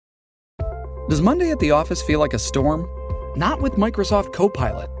Does Monday at the office feel like a storm? Not with Microsoft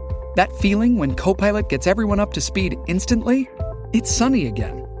Copilot. That feeling when Copilot gets everyone up to speed instantly? It's sunny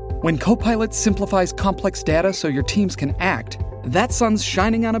again. When Copilot simplifies complex data so your teams can act, that sun's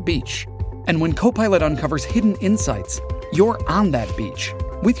shining on a beach. And when Copilot uncovers hidden insights, you're on that beach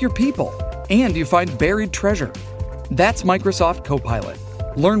with your people, and you find buried treasure. That's Microsoft Copilot.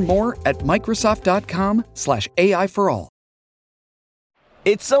 Learn more at Microsoft.com/AI for all.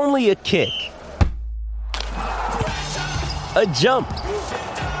 It's only a kick, a jump,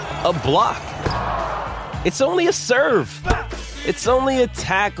 a block. It's only a serve. It's only a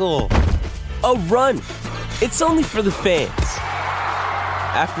tackle, a run. It's only for the fans.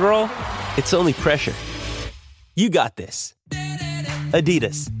 After all, it's only pressure. You got this.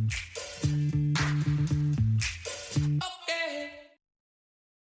 Adidas.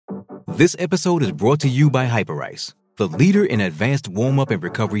 This episode is brought to you by Hyperice, the leader in advanced warm-up and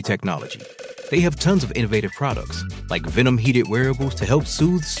recovery technology. They have tons of innovative products, like Venom-heated wearables to help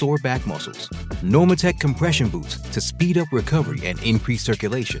soothe sore back muscles, Normatec compression boots to speed up recovery and increase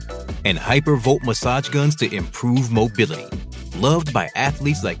circulation, and Hypervolt massage guns to improve mobility. Loved by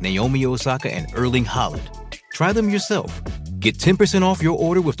athletes like Naomi Osaka and Erling Haaland. Try them yourself. Get 10% off your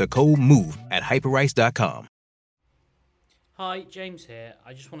order with the code MOVE at Hyperice.com. Hi, James here.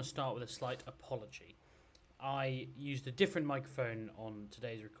 I just want to start with a slight apology. I used a different microphone on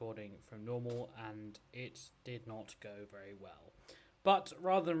today's recording from normal, and it did not go very well. But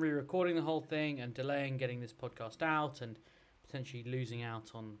rather than re-recording the whole thing and delaying getting this podcast out and potentially losing out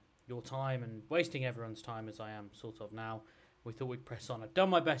on your time and wasting everyone's time as I am sort of now, we thought we'd press on. I've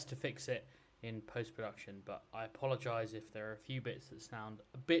done my best to fix it in post-production, but I apologise if there are a few bits that sound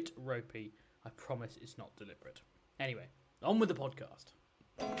a bit ropey. I promise it's not deliberate. Anyway, on with the podcast.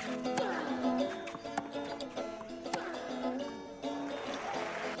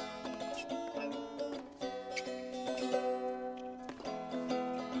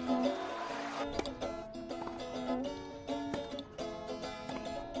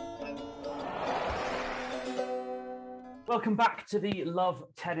 Welcome back to the Love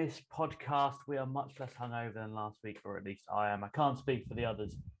Tennis podcast. We are much less hungover than last week, or at least I am. I can't speak for the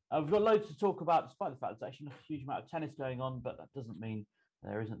others. We've got loads to talk about, despite the fact there's actually not a huge amount of tennis going on, but that doesn't mean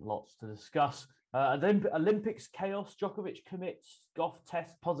there isn't lots to discuss. Olympics chaos, Djokovic commits, Goff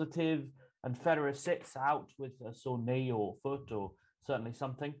test positive, and Federer sits out with a sore knee or foot or certainly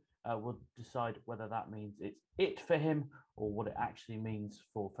something. We'll decide whether that means it's it for him or what it actually means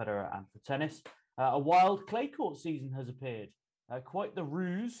for Federer and for tennis. A wild clay court season has appeared. Quite the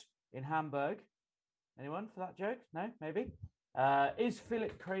ruse in Hamburg. Anyone for that joke? No? Maybe? Is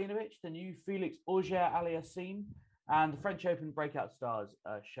Filip Krajinovic the new Felix Auger-Aliassime? And the French Open breakout stars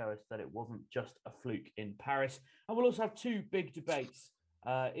show us that it wasn't just a fluke in Paris. And we'll also have two big debates.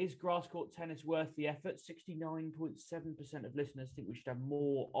 Is grass court tennis worth the effort? 69.7% of listeners think we should have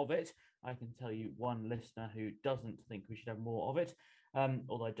more of it. I can tell you one listener who doesn't think we should have more of it.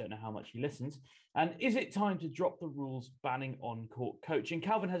 Although I don't know how much he listens. And is it time to drop the rules banning on-court coaching?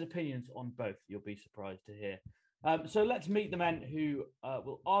 Calvin has opinions on both, you'll be surprised to hear. So let's meet the men who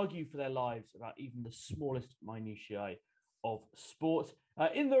will argue for their lives about even the smallest minutiae of sport.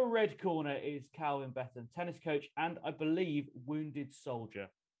 In the red corner is Calvin Betton, tennis coach, and I believe wounded soldier.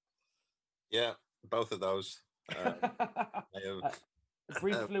 Yeah, both of those.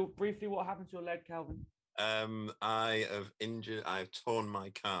 Briefly, what happened to your leg, Calvin? I've torn my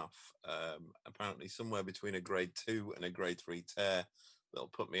calf, apparently somewhere between a grade 2 and a grade 3 tear that'll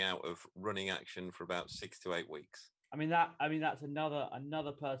put me out of running action for about 6 to 8 weeks. That's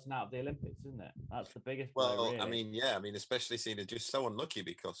another person out of the Olympics, isn't it? That's the biggest blow, really. Especially seeing it just so unlucky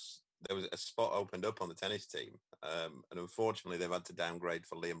because there was a spot opened up on the tennis team, and unfortunately they've had to downgrade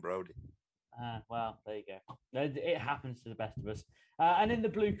for Liam Brody. Well, there you go. It happens to the best of us. And in the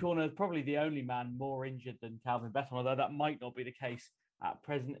blue corner, probably the only man more injured than Calvin Betton, although that might not be the case at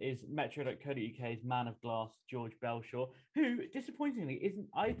present, is Metro.co.uk's man of glass, George Belshaw, who, disappointingly, isn't.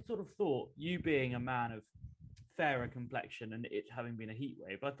 I sort of thought, you being a man of fairer complexion and it having been a heat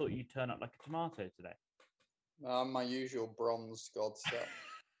wave, I thought you'd turn up like a tomato today. I'm my usual bronze god set.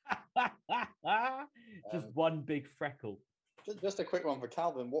 Just one big freckle. Just a quick one for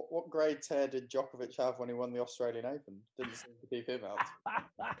Calvin. What grade tear did Djokovic have when he won the Australian Open? Didn't seem to keep him out.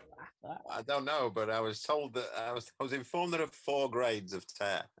 I don't know, but I was told that I was informed there are 4 grades of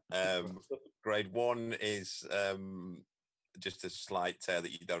tear. Grade 1 is just a slight tear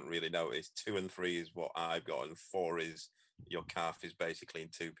that you don't really notice. 2 and 3 is what I've got, and 4 is your calf is basically in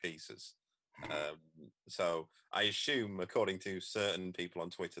 2 pieces. So I assume, according to certain people on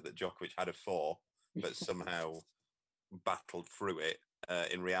Twitter, that Djokovic had a 4, but somehow battled through it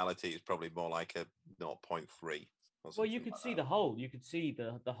in reality, it's probably more like a 0.3. Well, you could see the hole. You could see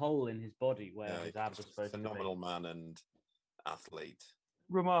the hole in his body where his ab was supposed to be. Phenomenal man and athlete.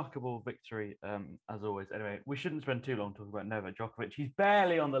 Remarkable victory, as always. Anyway, we shouldn't spend too long talking about Novak Djokovic. He's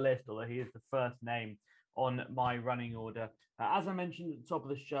barely on the list, although he is the first name on my running order. As I mentioned at the top of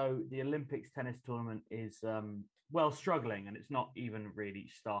the show, the Olympics tennis tournament is, struggling, and it's not even really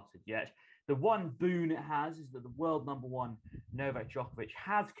started yet. The one boon it has is that the world number one, Novak Djokovic,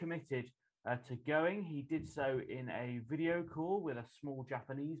 has committed to going. He did so in a video call with a small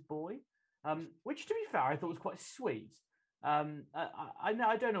Japanese boy, which, to be fair, I thought was quite sweet. I know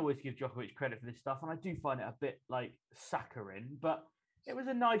I don't always give Djokovic credit for this stuff, and I do find it a bit like saccharine, but it was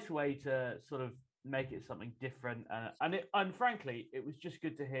a nice way to sort of make it something different. And frankly, it was just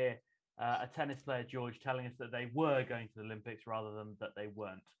good to hear a tennis player, George, telling us that they were going to the Olympics rather than that they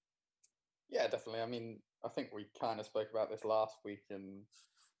weren't. Yeah, definitely. I mean, I think we kind of spoke about this last week, and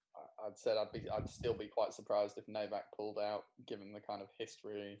I'd said I'd still be quite surprised if Novak pulled out, given the kind of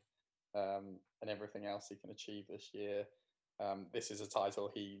history and everything else he can achieve this year. This is a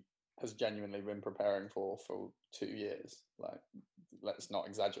title he has genuinely been preparing for 2 years. Like, let's not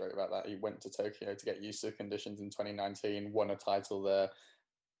exaggerate about that. He went to Tokyo to get used to the conditions in 2019, won a title there,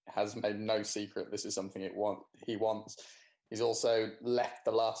 has made no secret this is something he wants. He's also left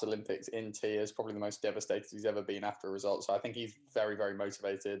the last Olympics in tears, probably the most devastated he's ever been after a result. So I think he's very, very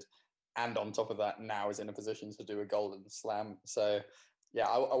motivated. And on top of that, now is in a position to do a golden slam. So yeah,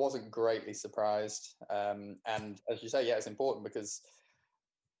 I wasn't greatly surprised. And as you say, yeah, it's important because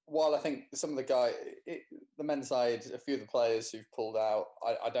while I think some of the men's side, a few of the players who've pulled out,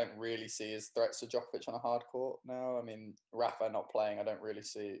 I don't really see as threats to Djokovic on a hard court now. I mean, Rafa not playing, I don't really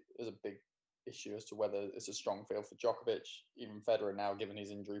see as a big issue as to whether it's a strong field for Djokovic. Even Federer now, given his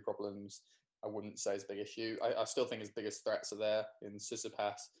injury problems, I wouldn't say it's a big issue. I still think his biggest threats are there in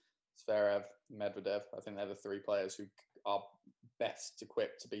Tsitsipas, Zverev, Medvedev. I think they're the three players who are best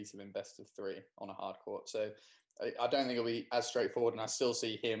equipped to beat him in best of three on a hard court. So I don't think it'll be as straightforward, and I still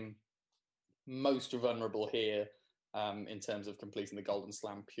see him most vulnerable here in terms of completing the Golden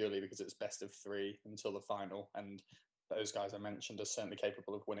Slam purely because it's best of three until the final, and those guys I mentioned are certainly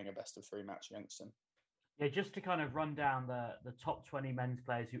capable of winning a best of three match against him. Yeah, just to kind of run down the top 20 men's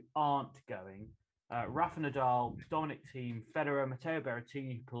players who aren't going. Rafa Nadal, Dominic Thiem, Federer, Matteo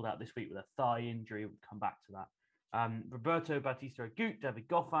Berrettini, who pulled out this week with a thigh injury. We'll come back to that. Roberto Bautista Agut, David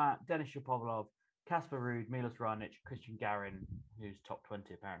Goffin, Denis Shapovalov, Casper Ruud, Milos Raonic, Christian Garin, who's top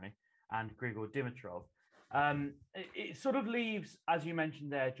 20 apparently, and Grigor Dimitrov. It sort of leaves, as you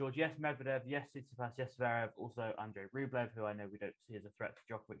mentioned there, George, yes, Medvedev, yes, Tsitsipas, yes, Zverev, also Andrei Rublev, who I know we don't see as a threat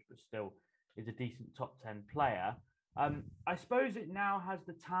to Djokovic, but still is a decent top 10 player. I suppose it now has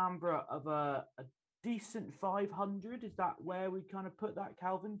the timbre of a decent 500. Is that where we kind of put that,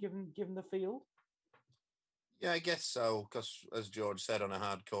 Calvin, given the field? Yeah, I guess so, because as George said, on a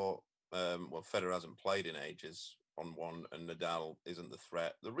hard court, Federer hasn't played in ages on one, and Nadal isn't the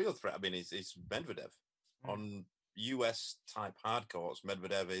threat. The real threat, I mean, is Medvedev. On US type hard courts,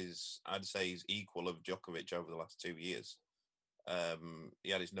 Medvedev is, I'd say, he's equal of Djokovic over the last 2 years. He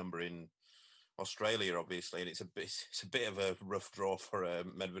had his number in Australia, obviously, and it's a bit of a rough draw for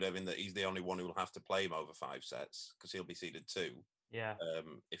Medvedev in that he's the only one who will have to play him over 5 sets because he'll be seeded 2. Yeah.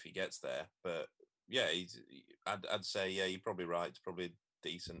 If he gets there, but yeah, I'd say yeah, you're probably right. It's probably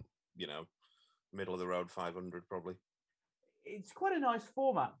decent, middle of the road 500 probably. It's quite a nice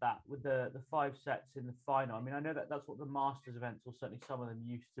format, that, with the 5 sets in the final. I mean, I know that's what the Masters events, or certainly some of them,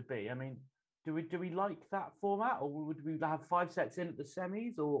 used to be. I mean, do we like that format, or would we have 5 sets in at the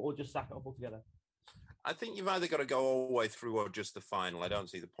semis, or just sack it off altogether? I think you've either got to go all the way through or just the final. I don't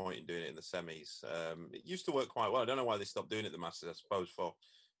see the point in doing it in the semis. It used to work quite well. I don't know why they stopped doing it at the Masters, I suppose, for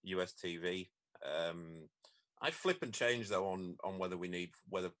US TV. I flip and change though on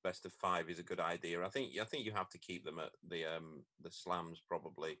whether best of 5 is a good idea. I think you have to keep them at the slams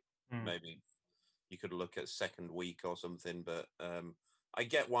probably. Maybe you could look at second week or something, but I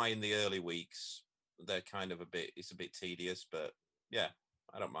get why in the early weeks they're kind of it's a bit tedious, but yeah,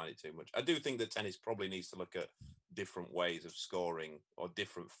 I don't mind it too much. I do think that tennis probably needs to look at different ways of scoring or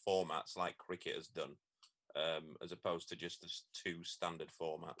different formats like cricket has done, as opposed to just the 2 standard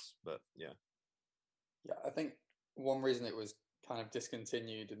formats. But yeah. Yeah, I think one reason it was kind of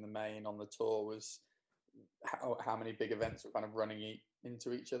discontinued in the main on the tour was how many big events were kind of running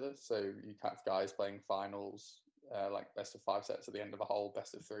into each other. So you have guys playing finals, like best of 5 sets at the end of a whole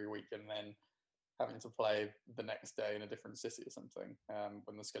best of 3 week, and then having to play the next day in a different city or something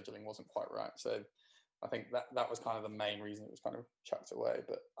when the scheduling wasn't quite right. So I think that was kind of the main reason it was kind of chucked away.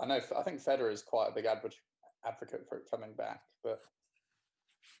 But I think Federer is quite a big advocate for it coming back. But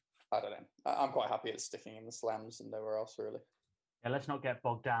I don't know. I'm quite happy it's sticking in the slams and nowhere else, really. Yeah, let's not get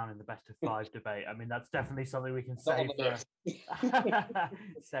bogged down in the best of five debate. I mean, that's definitely something we can Not on save the for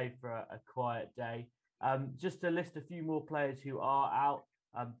save for a quiet day. Just to list a few more players who are out.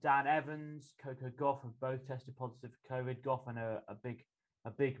 Dan Evans, Coco Gauff have both tested positive for COVID. Gauff and a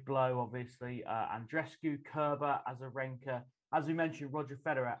big blow, obviously. Andrescu, Kerber, Azarenka. As we mentioned, Roger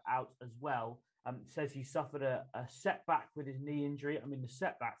Federer out as well. Says he suffered a setback with his knee injury. I mean, the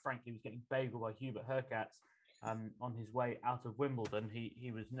setback, frankly, was getting bageled by Hubert Hurkacz on his way out of Wimbledon.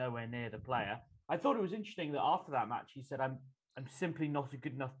 He was nowhere near the player. I thought it was interesting that after that match, he said, I'm simply not a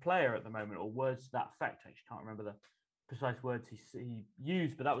good enough player at the moment, or words to that effect. I actually can't remember the precise words he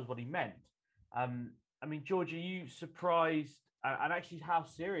used, but that was what he meant. I mean, George, are you surprised? And actually, how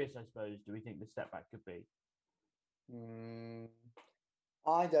serious, I suppose, do we think the setback could be?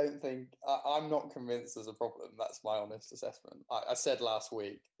 I don't think I'm not convinced there's a problem. That's my honest assessment. I said last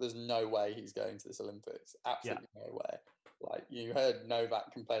week, there's no way he's going to this Olympics. Absolutely no way. Like, you heard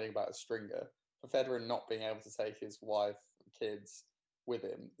Novak complaining about a stringer. For Federer not being able to take his wife and kids with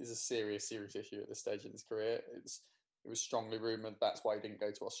him is a serious issue at this stage in his career. It was strongly rumoured that's why he didn't go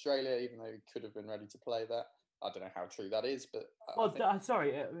to Australia, even though he could have been ready to play that. I don't know how true that is, but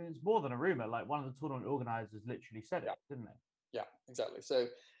sorry, it's more than a rumour. Like, one of the tournament organisers literally said it, didn't they? Yeah, exactly. So,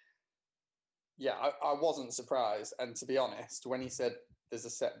 yeah, I wasn't surprised. And to be honest, when he said there's a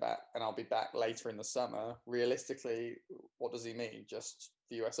setback and I'll be back later in the summer, realistically, what does he mean? Just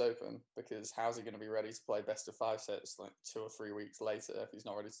the US Open? Because how's he going to be ready to play best of 5 sets like 2 or 3 weeks later if he's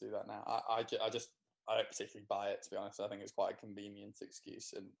not ready to do that now? I don't particularly buy it, to be honest. I think it's quite a convenient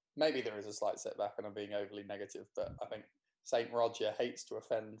excuse. And maybe there is a slight setback and I'm being overly negative, but I think St. Roger hates to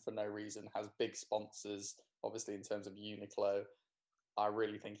offend for no reason, has big sponsors, obviously in terms of Uniqlo. I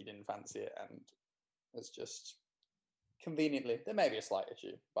really think he didn't fancy it, and it's just conveniently, there may be a slight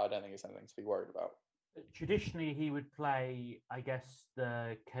issue, but I don't think it's anything to be worried about. Traditionally, he would play, I guess,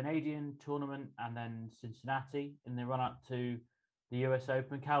 the Canadian tournament and then Cincinnati in the run-up to the US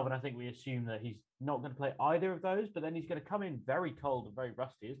Open. Calvin, I think we assume that he's not going to play either of those, but then he's going to come in very cold and very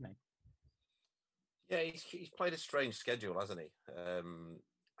rusty, isn't he? Yeah, he's played a strange schedule, hasn't he?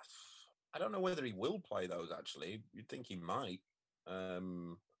 I don't know whether he will play those, actually. You'd think he might. I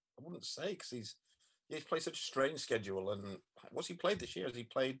wouldn't say, because he's played such a strange schedule. And what's he played this year? Has he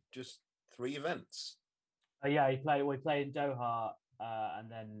played just 3 events? Yeah, he played in Doha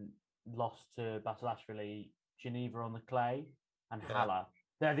and then lost to Basilashvili, Geneva on the clay, and Halle.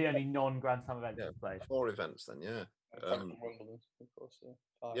 They're the only non-Grand Slam events he's played. 4 events then, yeah. Wimbledon, of course.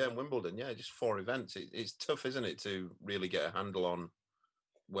 Wimbledon, just 4 events. It's tough, isn't it, to really get a handle on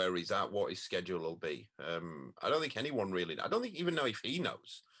where he's at, what his schedule will be. I don't think anyone really. I don't think even know if he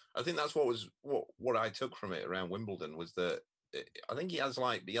knows. I think that's what I took from it around Wimbledon was that I think he has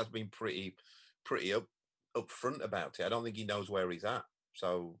been pretty upfront about it. I don't think he knows where he's at.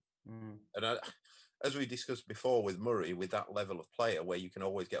 So, and as we discussed before with Murray, with that level of player where you can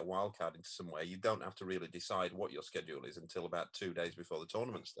always get a wild card into somewhere, you don't have to really decide what your schedule is until about 2 days before the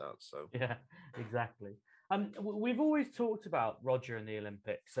tournament starts. So yeah, exactly. We've always talked about Roger in the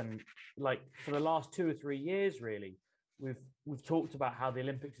Olympics, and like for the last 2 or 3 years, really, we've talked about how the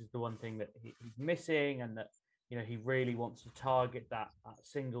Olympics is the one thing that he's missing, and that he really wants to target that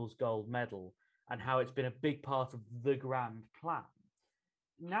singles gold medal, and how it's been a big part of the grand plan.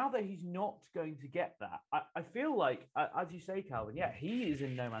 Now that he's not going to get that, I feel like, as you say, Calvin, he is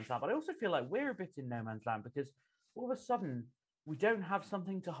in no man's land, but I also feel like we're a bit in no man's land because all of a sudden we don't have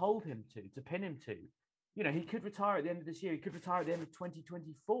something to hold him to pin him to. He could retire at the end of this year. He could retire at the end of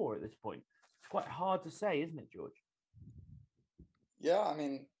 2024 at this point. It's quite hard to say, isn't it, George? Yeah, I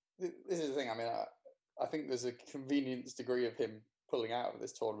mean, this is the thing. I mean, I think there's a convenience degree of him pulling out of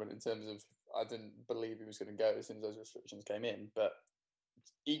this tournament in terms of I didn't believe he was going to go as soon as those restrictions came in. But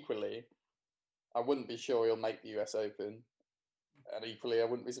equally, I wouldn't be sure he'll make the US Open. And equally, I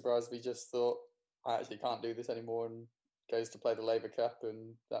wouldn't be surprised if he just thought, I actually can't do this anymore and goes to play the Labour Cup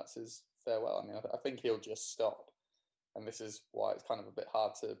and that's his farewell. I mean, I think he'll just stop. And this is why it's kind of a bit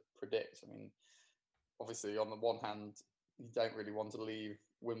hard to predict. I mean, obviously, on the one hand, you don't really want to leave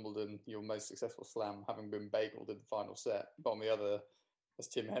Wimbledon, your most successful slam, having been bageled in the final set. But on the other, as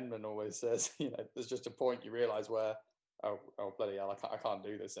Tim Henman always says, there's just a point you realise where, oh bloody hell, I can't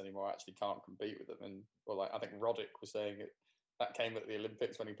do this anymore. I actually can't compete with them. And I think Roddick was saying it. That came at the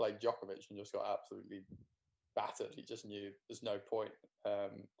Olympics when he played Djokovic and just got absolutely battered. He just knew there's no point.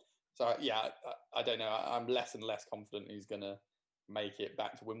 So I don't know. I'm less and less confident he's going to make it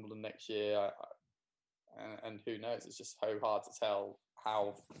back to Wimbledon next year. And who knows? It's just so hard to tell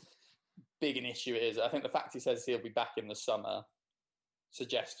how big an issue it is. I think the fact he says he'll be back in the summer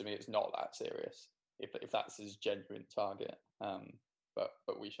suggests to me it's not that serious. If that's his genuine target,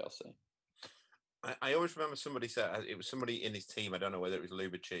 but we shall see. I always remember somebody said, it was somebody in his team, I don't know whether it was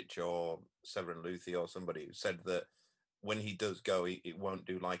Ljubicic or Severin Luthi or somebody, who said that when he does go, he won't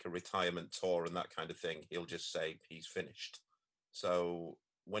do like a retirement tour and that kind of thing. He'll just say he's finished. So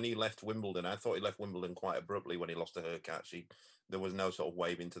when he left Wimbledon, I thought he left Wimbledon quite abruptly when he lost to Hurkacz. There was no sort of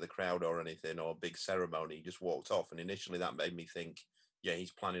waving to the crowd or anything or big ceremony. He just walked off. And initially that made me think, yeah,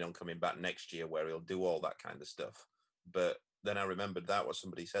 he's planning on coming back next year where he'll do all that kind of stuff. But then I remembered that was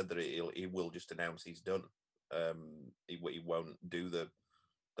somebody said that he will just announce he's done. He won't do the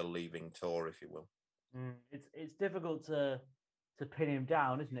leaving tour, if you will. It's difficult to pin him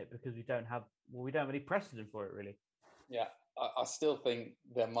down, isn't it? Because we don't have any precedent for it, really. Yeah, I still think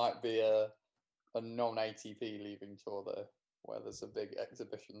there might be a non-ATP leaving tour there, where there's a big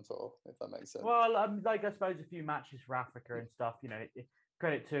exhibition tour, if that makes sense. Well, like I suppose a few matches for Africa and stuff. You know,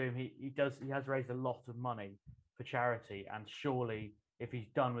 credit to him, he has raised a lot of money for charity, and surely if he's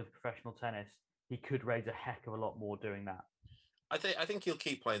done with professional tennis, he could raise a heck of a lot more doing that. I think he'll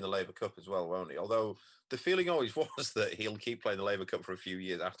keep playing the Laver Cup as well, won't he? Although the feeling always was that he'll keep playing the Laver Cup for a few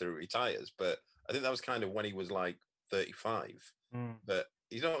years after he retires. But I think that was kind of when he was like 35. But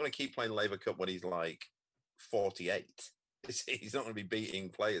he's not going to keep playing the Laver Cup when he's like 48. He's not going to be beating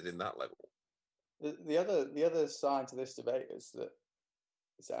players in that level. The other side to this debate is that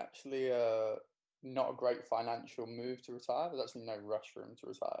it's actually not a great financial move to retire. There's actually no rush for him to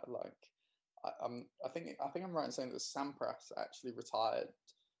retire. Like, I think I'm right in saying that Sampras actually retired.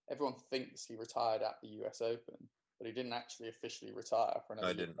 Everyone thinks he retired at the US Open, but he didn't actually officially retire for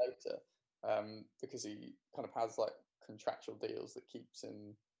another year later, because he kind of has like contractual deals that keeps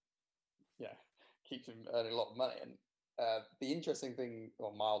him earning a lot of money. And the interesting thing,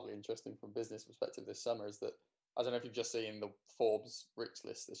 or mildly interesting from a business perspective this summer, is that I don't know if you've just seen the Forbes rich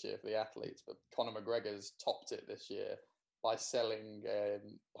list this year for the athletes, but Conor McGregor's topped it this year by selling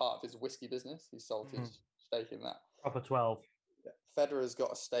part of his whiskey business. He sold his stake in that. Proper 12. Yeah. Federer's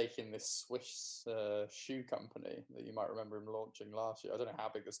got a stake in this Swiss shoe company that you might remember him launching last year. I don't know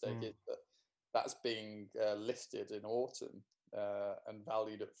how big the stake is, but that's being listed in autumn and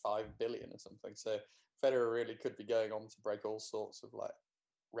valued at $5 billion or something. So Federer really could be going on to break all sorts of like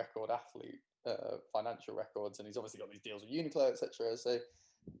record athlete financial records, and he's obviously got these deals with Uniqlo, etc. So,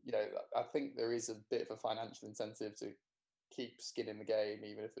 you know, I think there is a bit of a financial incentive to keep skin in the game,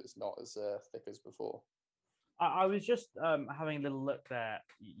 even if it's not as thick as before. I was just having a little look there.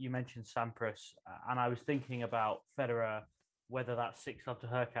 You mentioned Sampras, and I was thinking about Federer, whether that 6-love to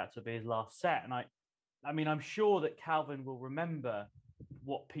Hurkacz would be his last set. And I mean, I'm sure that Calvin will remember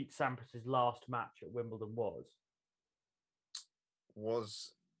what Pete Sampras's last match at Wimbledon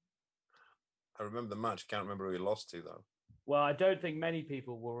was. I remember the match. I can't remember who he lost to, though. Well, I don't think many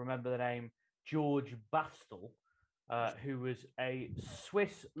people will remember the name George Bastel, who was a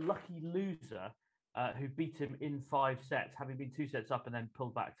Swiss lucky loser who beat him in 5 sets, having been 2 sets up and then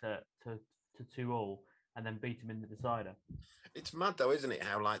pulled back to 2-2, and then beat him in the decider. It's mad, though, isn't it?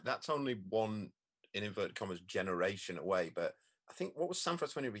 How like that's only one, in inverted commas, generation away. But I think, what was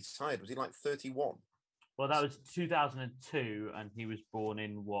Sampras when he retired? Was he like 31? Well, that was 2002, and he was born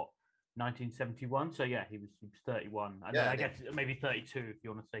in 1971. So yeah, he was 31. And I guess maybe 32 if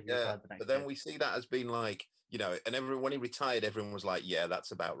you want to say he retired the next But then year. we see that as being like, you know, and when he retired, everyone was like, yeah,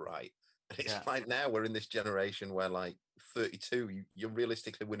 that's about right. And it's like now we're in this generation where like 32, you're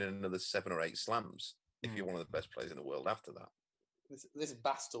realistically winning another 7 or 8 slams if you're one of the best players in the world after that. This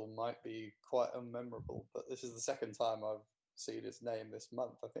Bastel might be quite unmemorable, but this is the second time I've seen his name this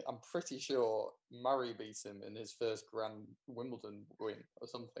month. I'm pretty sure Murray beat him in his first Grand Wimbledon win or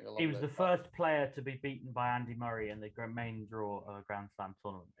something. He was the first player to be beaten by Andy Murray in the main draw of a Grand Slam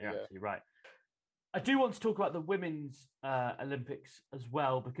tournament. You're absolutely right. I do want to talk about the women's Olympics as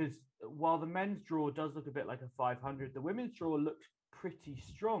well, because while the men's draw does look a bit like a 500, the women's draw looks pretty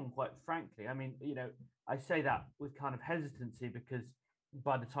strong, quite frankly. I mean, you know, I say that with kind of hesitancy because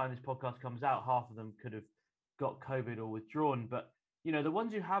by the time this podcast comes out, half of them could have got COVID or withdrawn. But, you know, the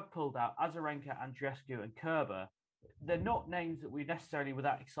ones who have pulled out, Azarenka, Andreescu and Kerber, they're not names that we necessarily were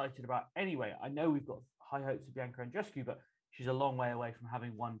that excited about anyway. I know we've got high hopes of Bianca Andreescu, but she's a long way away from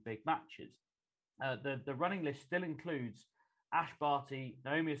having won big matches. The running list still includes Ash Barty,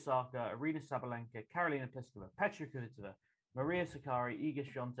 Naomi Osaka, Arina Sabalenka, Karolina Pliskova, Petra Kvitova, Maria Sakkari, Iga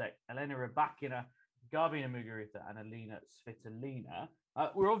Swiatek, Elena Rybakina, Garbina Muguruza, and Alina Svitolina.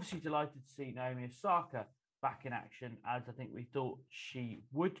 We're obviously delighted to see Naomi Osaka back in action, as I think we thought she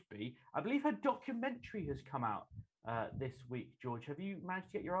would be. I believe her documentary has come out this week. George, have you managed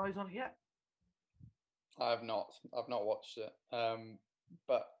to get your eyes on it yet? I have not. I've not watched it.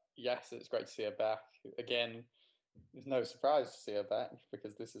 But yes, it's great to see her back. Again, there's no surprise to see her back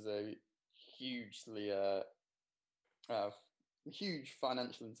because this is a hugely huge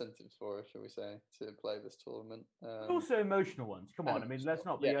financial incentives for her, shall we say, to play this tournament. But also emotional ones. Come on, I mean, let's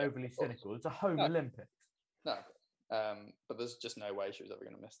not be overly cynical. It's a home Olympics. No, but there's just no way she was ever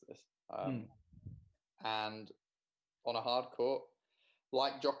going to miss this. And on a hard court,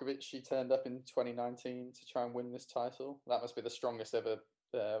 like Djokovic, she turned up in 2019 to try and win this title. That must be the strongest ever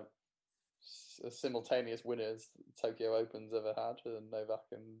simultaneous winners Tokyo Open's ever had, Novak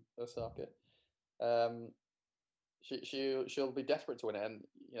and Osaka. She'll be desperate to win it, and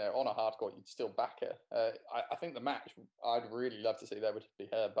on a hard court, you'd still back her. I think the match I'd really love to see there would be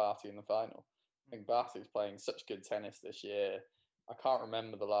her Barty in the final. I think Barty's playing such good tennis this year. I can't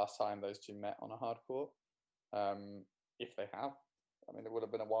remember the last time those two met on a hard court. If they have, I mean, it would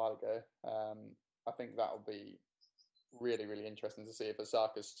have been a while ago. I think that'll be really, really interesting to see if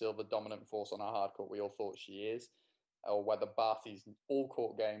Osaka's still the dominant force on a hard court we all thought she is, or whether Barty's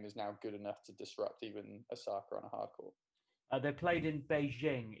all-court game is now good enough to disrupt even Osaka on a hard court. They played in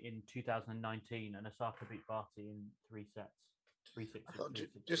Beijing in 2019, and Osaka beat Barty in 3 sets. 3-6.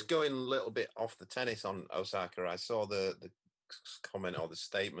 Just going a little bit off the tennis on Osaka, I saw the comment or the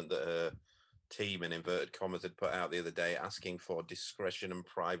statement that her team, in inverted commas, had put out the other day asking for discretion and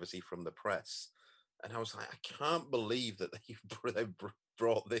privacy from the press. And I was like, I can't believe that they've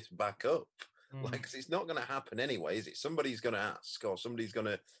brought this back up. Like, 'cause it's not going to happen anyway, is it? Somebody's going to ask, or somebody's going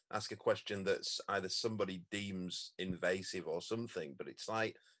to ask a question that's either somebody deems invasive or something. But it's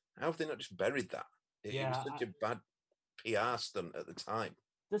like, how have they not just buried that? It was such a bad PR stunt at the time.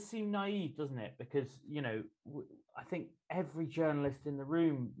 It does seem naive, doesn't it? Because, I think every journalist in the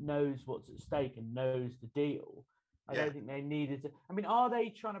room knows what's at stake and knows the deal. I don't think they needed to. I mean, are they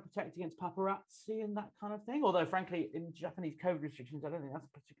trying to protect against paparazzi and that kind of thing? Although, frankly, in Japanese COVID restrictions, I don't think that's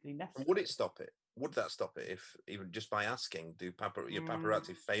particularly necessary. And would it stop it? Would that stop it if, even just by asking, your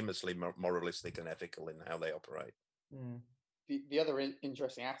paparazzi famously moralistic and ethical in how they operate? The other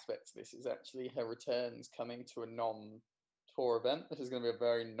interesting aspect to this is actually her returns coming to a non-tour event. This is going to be a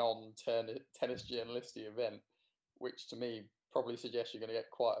very non-tennis journalisty event, which to me probably suggests you're going to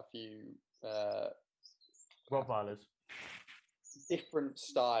get quite a few Rottweilers. Different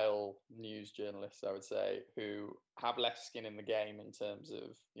style news journalists, I would say, who have less skin in the game in terms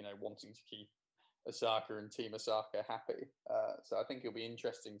of, wanting to keep Osaka and Team Osaka happy. So I think it'll be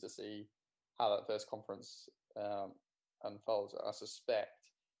interesting to see how that first conference unfolds. I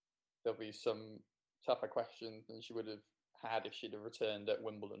suspect there'll be some tougher questions than she would have had if she'd have returned at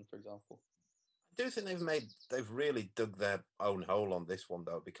Wimbledon, for example. I do think they've really dug their own hole on this one,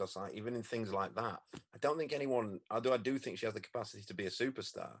 though, because even in things like that, I don't think anyone, although I do think she has the capacity to be a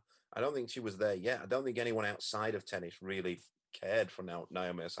superstar, I don't think she was there yet. I don't think anyone outside of tennis really cared for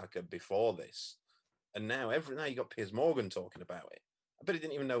Naomi Osaka before this. And now you got Piers Morgan talking about it. I bet he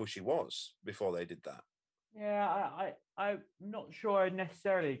didn't even know who she was before they did that. Yeah, I'm not sure I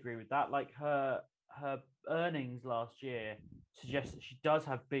necessarily agree with that. Like her earnings last year suggest that she does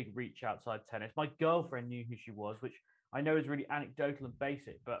have big reach outside tennis. My girlfriend knew who she was, which I know is really anecdotal and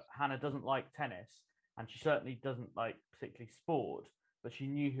basic, but Hannah doesn't like tennis, and she certainly doesn't like particularly sport, but she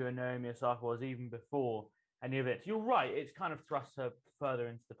knew who Naomi Osaka was even before any of it. So you're right, it's kind of thrust her further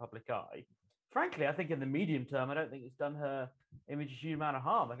into the public eye. Frankly, I think in the medium term, I don't think it's done her image a huge amount of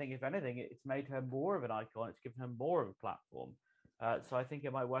harm. I think, if anything, it's made her more of an icon. It's given her more of a platform. So I think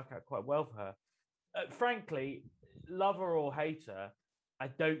it might work out quite well for her. Frankly, love her or hate her, I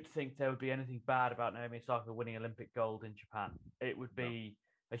don't think there would be anything bad about Naomi Osaka winning Olympic gold in Japan. It would be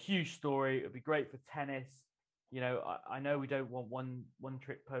a huge story. It would be great for tennis. I know we don't want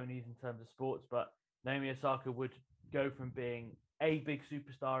one-trick ponies in terms of sports, but Naomi Osaka would go from being a big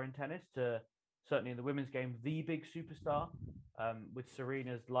superstar in tennis to, certainly in the women's game, the big superstar, with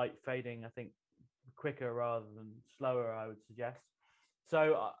Serena's light fading, I think, quicker rather than slower, I would suggest.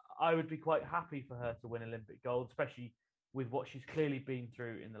 So I would be quite happy for her to win Olympic gold, especially with what she's clearly been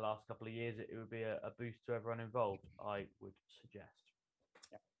through in the last couple of years. It would be a boost to everyone involved, I would suggest.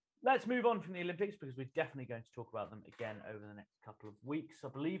 Yeah. Let's move on from the Olympics, because we're definitely going to talk about them again over the next couple of weeks. I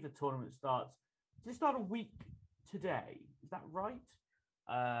believe the tournament starts. Does it start a week today? Is that right?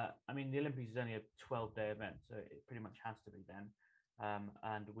 I mean, the Olympics is only a 12-day event, so it pretty much has to be then.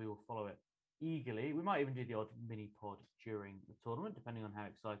 And we will follow it eagerly. We might even do the odd mini pod during the tournament, depending on how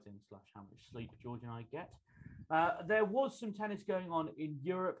exciting / how much sleep George and I get. There was some tennis going on in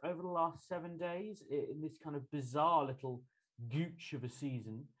Europe over the last 7 days in this kind of bizarre little gooch of a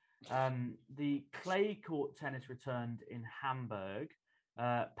season. The clay court tennis returned in Hamburg.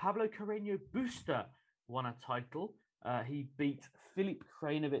 Pablo Carreño Busta won a title. He beat Filip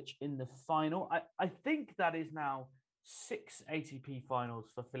Krajinovic in the final. I think that is now 6 ATP finals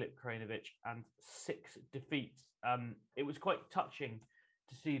for Filip Krajinovic and 6 defeats. It was quite touching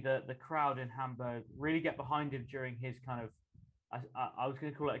to see the crowd in Hamburg really get behind him during his kind of, I was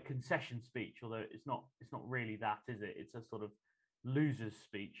going to call it a concession speech, although it's not really that, is it? It's a sort of loser's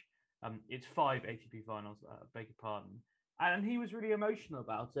speech. It's 5 ATP finals, beg your pardon. And he was really emotional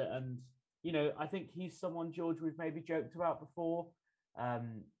about it. And, you know, I think he's someone, George, we've maybe joked about before,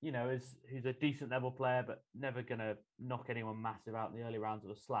 you know, who's a decent level player, but never going to knock anyone massive out in the early rounds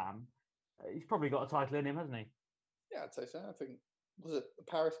of a slam. He's probably got a title in him, hasn't he? Yeah, I'd say so. I think, was it the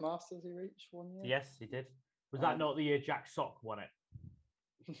Paris Masters he reached one year? Yes, he did. Was that not the year Jack Sock won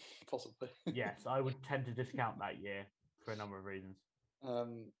it? Possibly. Yes, I would tend to discount that year for a number of reasons.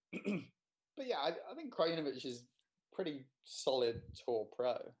 But yeah, I think Krajinovic is pretty solid tour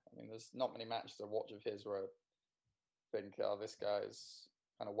pro. I mean, there's not many matches I watch of his where I think, oh, this guy's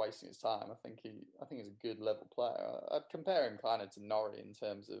kind of wasting his time. I think he's a good level player. I'd compare him kind of to Norrie in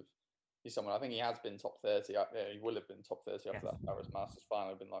terms of he's someone, I think he has been top 30. Yeah, he will have been top 30 after that Paris Masters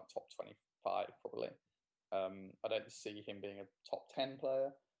final, been like top 25 probably. I don't see him being a top 10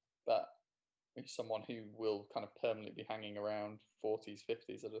 player, but he's someone who will kind of permanently be hanging around 40s,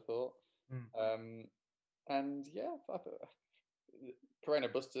 50s, I'd have thought. And yeah, Carreno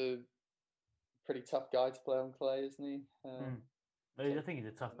Busta, pretty tough guy to play on clay, isn't he? I think he's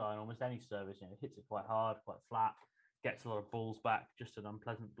a tough guy on almost any service. You know, hits it quite hard, quite flat, gets a lot of balls back. Just an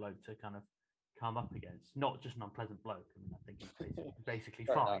unpleasant bloke to kind of come up against. Not just an unpleasant bloke. I mean, I think he's basically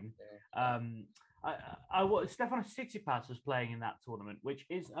fine. Stefanos Tsitsipas was playing in that tournament, which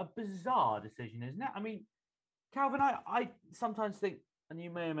is a bizarre decision, isn't it? I mean, Calvin, I sometimes think, and you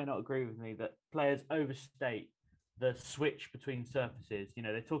may or may not agree with me, that players overstate the switch between surfaces. You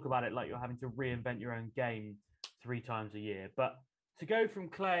know, they talk about it like you're having to reinvent your own game 3 times a year. But to go from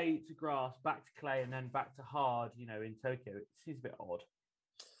clay to grass, back to clay, and then back to hard, you know, in Tokyo, it seems a bit odd.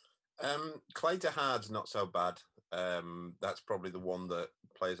 Clay to hard's not so bad. That's probably the one that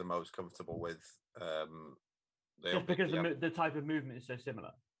players are most comfortable with. Just because the type of movement is so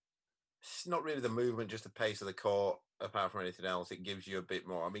similar. It's not really the movement, just the pace of the court. Apart from anything else, it gives you a bit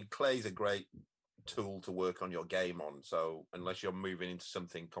more. I mean, clay's a great tool to work on your game on. So unless you're moving into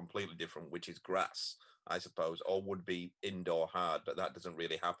something completely different, which is grass, I suppose, or would be indoor hard, but that doesn't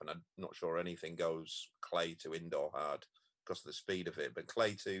really happen. I'm not sure anything goes clay to indoor hard because of the speed of it. But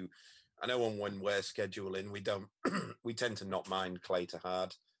clay to, I know when we're scheduling, we don't, we tend to not mind clay to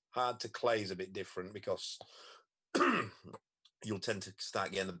hard. Hard to clay is a bit different because you'll tend to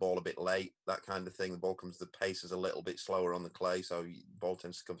start getting the ball a bit late, that kind of thing. The pace is a little bit slower on the clay, so the ball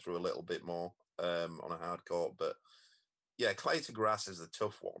tends to come through a little bit more on a hard court. But yeah, clay to grass is the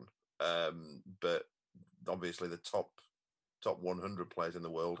tough one. But obviously the top 100 players in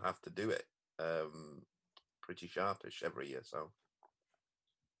the world have to do it pretty sharpish every year. So,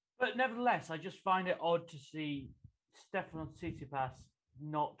 but nevertheless, I just find it odd to see Stefanos Tsitsipas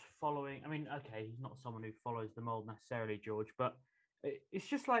not following. I mean, okay, he's not someone who follows the mold necessarily, George, but it's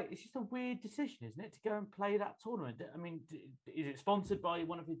just a weird decision, isn't it, to go and play that tournament? I mean, is it sponsored by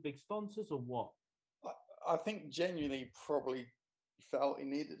one of his big sponsors or what? I think genuinely probably felt he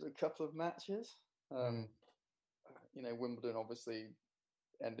needed a couple of matches. You know, Wimbledon obviously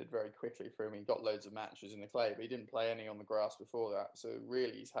ended very quickly for him. He got loads of matches in the clay, but he didn't play any on the grass before that. So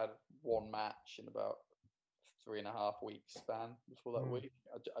really, he's had one match in about 3.5 weeks span before that week.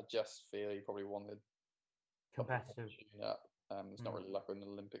 I just feel he probably wanted competitive tune up. It's not really like an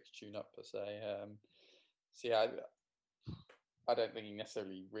Olympics tune up per se. So yeah, I don't think he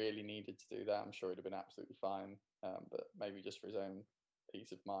necessarily really needed to do that. I'm sure he'd have been absolutely fine, but maybe just for his own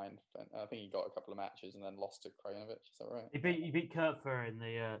peace of mind. I think he got a couple of matches and then lost to Krajinovic. Is that right? He beat Koepfer in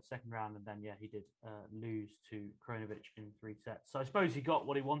the second round, and then he did lose to Krajinovic in 3 sets. So I suppose he got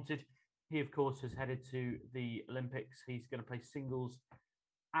what he wanted. He, of course, has headed to the Olympics. He's going to play singles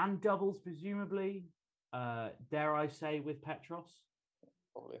and doubles, presumably. Dare I say, with Petros?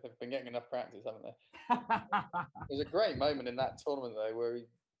 Probably. They've been getting enough practice, haven't they? There's a great moment in that tournament, though, where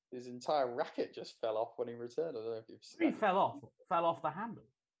his entire racket just fell off when he returned. I don't know if you've seen it. He fell off the handle.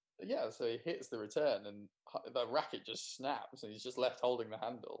 Yeah, so he hits the return, and the racket just snaps, and he's just left holding the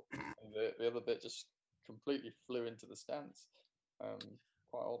handle. And the other bit just completely flew into the stands.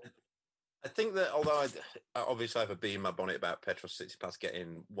 Quite odd. I think that although I obviously have a bee in my bonnet about Petros Tsitsipas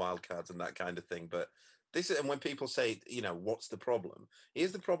getting wildcards and that kind of thing, but this is, and when people say, you know, what's the problem?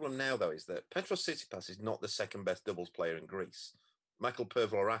 Here's the problem now, though, is that Petros Tsitsipas is not the second best doubles player in Greece. Michael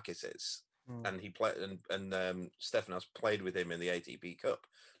Pavlorakis is, and he played, and Stefanos played with him in the ATP Cup.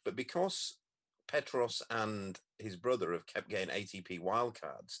 But because Petros and his brother have kept getting ATP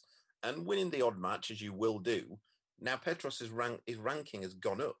wildcards and winning the odd match, as you will do. Now Petros' ranking has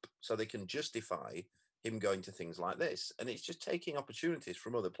gone up, so they can justify him going to things like this, and it's just taking opportunities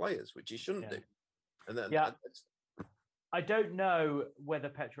from other players, which he shouldn't do. And then, I don't know whether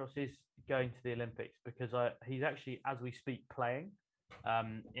Petros is going to the Olympics because he's actually, as we speak, playing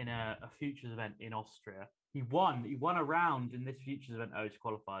in a futures event in Austria. He won a round in this futures event. Oh, it's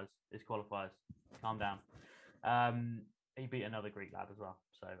qualifiers. Calm down. He beat another Greek lad as well,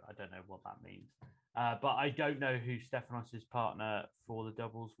 so I don't know what that means. But I don't know who Stefanos' partner for the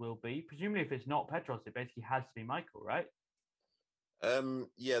doubles will be. Presumably, if it's not Petros, it basically has to be Michael, right?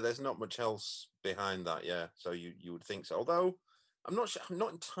 Yeah, there's not much else behind that. Yeah, so you would think so. Although I'm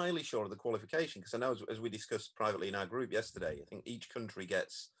not entirely sure of the qualification because I know as we discussed privately in our group yesterday, I think each country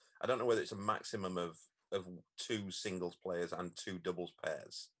gets. I don't know whether it's a maximum of 2 singles players and 2 doubles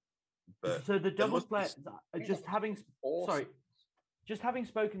pairs. But so the doubles players, just having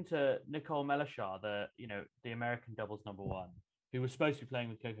spoken to Nicole Melishar, the American doubles #1, who was supposed to be playing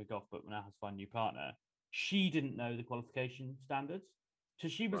with Coco Gauff, but now has to find a new partner. She didn't know the qualification standards. So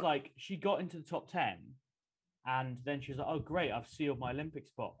she was like, she got into the top 10 and then she was like, oh, great, I've sealed my Olympic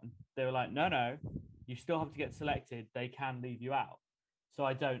spot. And they were like, no, you still have to get selected. They can leave you out. So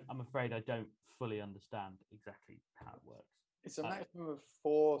I'm afraid I don't fully understand exactly how it works. It's a maximum of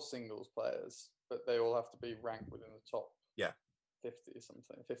 4 singles players, but they all have to be ranked within the top 50 or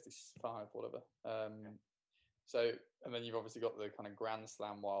something, 55, whatever. So, and then you've obviously got the kind of Grand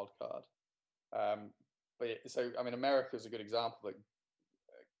Slam wild card. America's a good example. But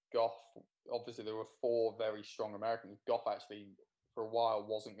Gauff, obviously, there were 4 very strong Americans. Gauff actually, for a while,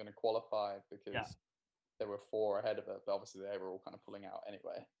 wasn't going to qualify because there were 4 ahead of it. But obviously, they were all kind of pulling out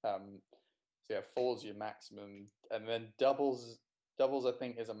anyway. So 4's your maximum, and then doubles. I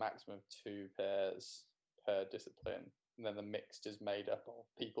think is a maximum of 2 pairs per discipline, and then the mixed is made up of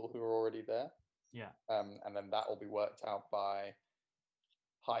people who are already there. Yeah. And then that will be worked out by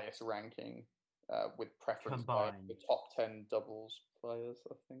highest ranking. With preference by the top 10 doubles players,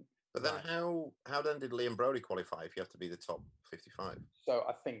 I think. But then how then did Liam Brody qualify if you have to be the top 55? So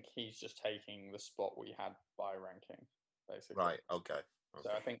I think he's just taking the spot we had by ranking, basically. Right, okay.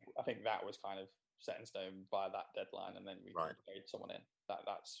 So I think that was kind of set in stone by that deadline, and then we paid someone in.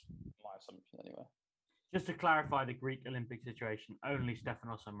 That's my assumption anyway. Just to clarify the Greek Olympic situation, only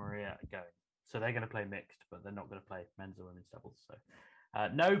Stefanos and Maria are going. So they're going to play mixed, but they're not going to play men's or women's doubles. So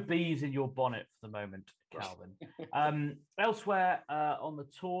no bees in your bonnet for the moment, Calvin. Elsewhere on the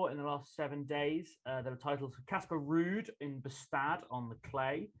tour in the last 7 days, there are titles for Casper Ruud in Bastad on the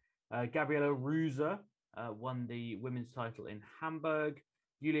clay. Gabriela Ruza won the women's title in Hamburg.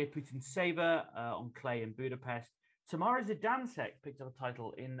 Yulia Putintseva on clay in Budapest. Tamara Zidansek picked up a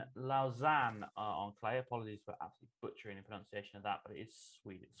title in Lausanne on clay. Apologies for absolutely butchering the pronunciation of that, but it is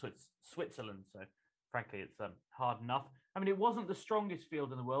Sweden, Switzerland, so frankly, it's hard enough. I mean, it wasn't the strongest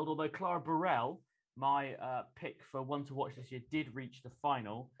field in the world, although Clara Burrell, my pick for one to watch this year, did reach the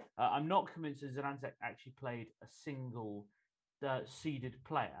final. I'm not convinced that Zidansek actually played a single seeded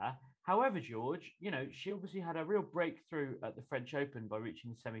player. However, George, she obviously had a real breakthrough at the French Open by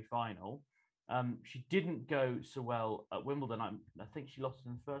reaching the semi-final. She didn't go so well at Wimbledon. I think she lost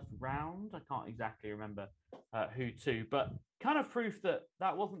in the first round. I can't exactly remember who to, but kind of proof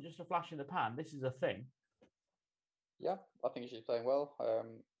that wasn't just a flash in the pan. This is a thing. Yeah, I think she's playing well.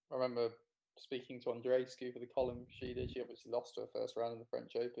 I remember speaking to Andreescu for the column she did. She obviously lost her first round in the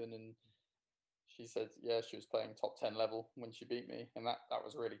French Open, and she said, she was playing top 10 level when she beat me, and that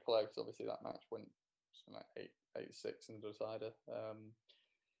was really close. Obviously, that match went something like 8-6 in the decider.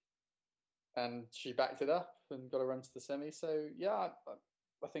 And she backed it up and got a run to the semi. So, yeah,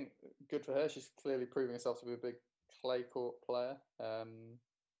 I think good for her. She's clearly proving herself to be a big clay court player.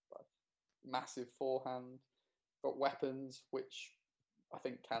 Massive forehand, got weapons, which I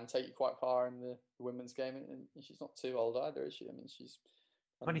think can take you quite far in the women's game. And she's not too old either, is she? I mean, she's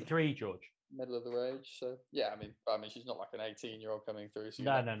 23, George. Middle of the age. So, yeah, I mean, she's not like an 18-year-old coming through. So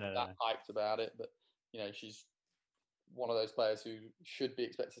no. Hyped about it. But, she's one of those players who should be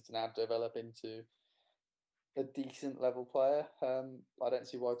expected to now develop into a decent level player. I don't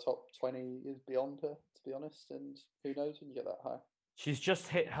see why top 20 is beyond her, to be honest. And who knows when you get that high. She's just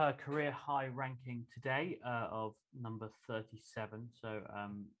hit her career high ranking today of number 37. So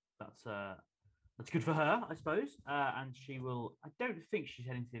that's good for her, I suppose. And she will. I don't think she's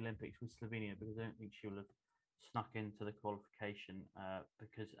heading to the Olympics with Slovenia because I don't think she will have snuck into the qualification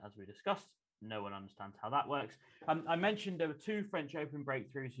because, as we discussed, no one understands how that works. I mentioned there were 2 French Open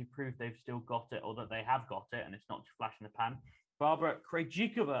breakthroughs who proved they've still got it or that they have got it and it's not just flash in the pan. Barbara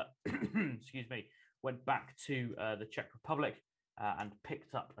Krejcikova, excuse me, went back to the Czech Republic and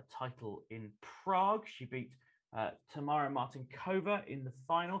picked up a title in Prague. She beat Tamara Martinkova in the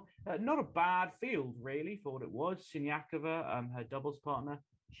final. Not a bad field, really, for what it was. Siniakova, her doubles partner,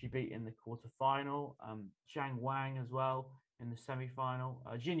 she beat in the quarterfinal. Zhang Wang as well in the semi-final.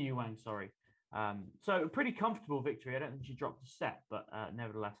 Jinyu Wang, sorry. So a pretty comfortable victory. I don't think she dropped a set, but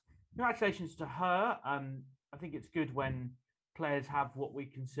nevertheless, congratulations to her. I think it's good when players have what we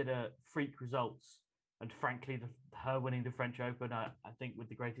consider freak results. And frankly, her winning the French Open, I think with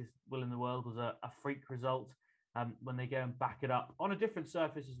the greatest will in the world, was a freak result. When they go and back it up on a different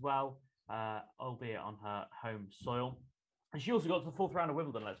surface as well, albeit on her home soil. And she also got to the fourth round of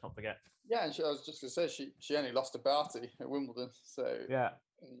Wimbledon, let's not forget. Yeah, and I was just going to say, she only lost to Barty at Wimbledon. So yeah,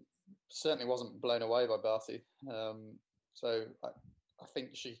 certainly wasn't blown away by Barty. So I think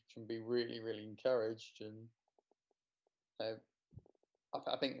she can be really, really encouraged. And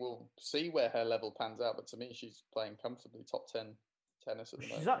I think we'll see where her level pans out. But to me, she's playing comfortably top 10 tennis at the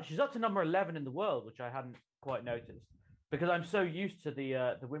moment. She's up to number 11 in the world, which I hadn't quite noticed, because I'm so used to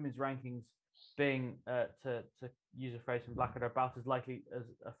the women's rankings being, to use a phrase from Blackadder, about as likely as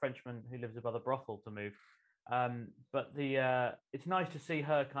a Frenchman who lives above a brothel to move. But it's nice to see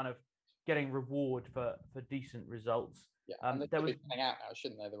her kind of getting reward for decent results. Yeah, and they're coming out now,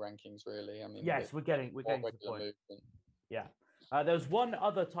 shouldn't they? The rankings, really. I mean, yes, we're getting to the point. Movement. Yeah, there was one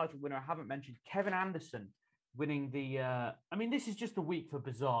other title winner I haven't mentioned, Kevin Anderson, winning the. I mean, this is just a week for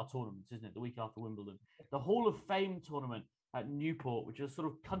bizarre tournaments, isn't it? The week after Wimbledon, the Hall of Fame tournament at Newport, which is a sort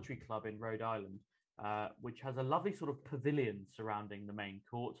of country club in Rhode Island, which has a lovely sort of pavilion surrounding the main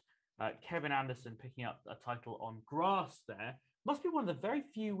court. Kevin Anderson picking up a title on grass there. Must be one of the very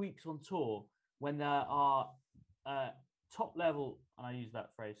few weeks on tour when there are top level, and I use that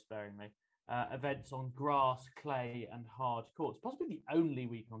phrase sparingly, events on grass, clay, and hard courts. Possibly the only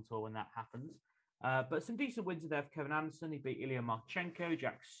week on tour when that happens. But some decent wins there for Kevin Anderson. He beat Ilya Marchenko,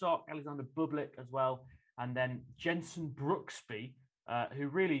 Jack Sock, Alexander Bublik as well. And then Jensen Brooksby, who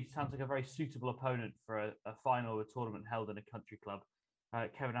really sounds like a very suitable opponent for a final of a tournament held in a country club.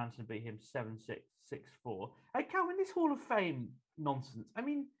 Kevin Anderson beat him 7-6, 6-4. Calvin, this Hall of Fame nonsense. I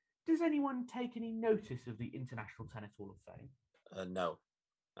mean, does anyone take any notice of the International Tennis Hall of Fame? No,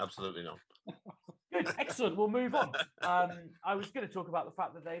 absolutely not. Good, excellent. We'll move on. I was going to talk about the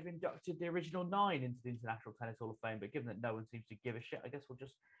fact that they've inducted the original 9 into the International Tennis Hall of Fame, but given that no one seems to give a shit, I guess we'll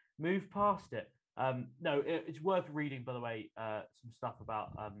just move past it. No, it's worth reading, by the way, some stuff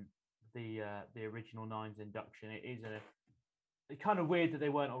about the original 9's induction. It is it's kind of weird that they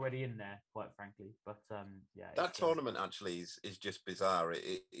weren't already in there, quite frankly. But yeah, that tournament actually is just bizarre.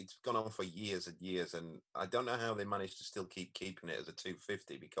 It's gone on for years and years, and I don't know how they managed to still keeping it as a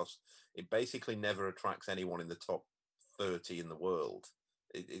 250, because it basically never attracts anyone in the top 30 in the world.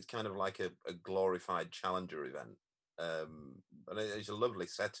 It's kind of like a glorified challenger event. And it's a lovely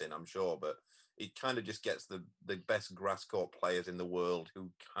setting, I'm sure, but it kind of just gets the best grass court players in the world who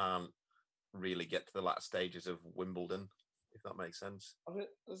can't really get to the latter stages of Wimbledon, if that makes sense. I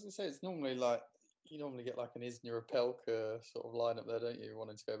was going to say, it's normally like, you normally get like an Isner Opelka sort of lineup there, don't you?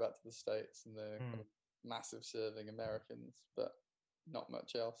 Wanting to go back to the States and the kind of massive serving Americans, but not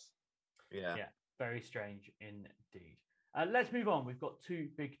much else. Yeah, very strange indeed. Let's move on. We've got 2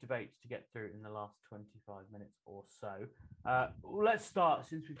 big debates to get through in the last 25 minutes or so. Let's start,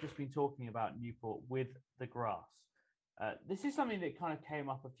 since we've just been talking about Newport, with the grass. This is something that kind of came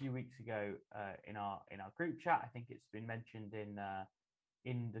up a few weeks ago in our group chat. I think it's been mentioned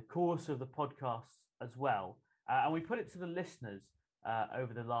in the course of the podcast as well. And we put it to the listeners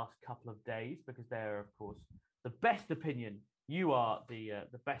over the last couple of days, because they're, of course, the best opinion. You are the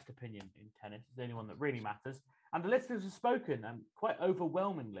best opinion in tennis. It's the only one that really matters. And the listeners have spoken, quite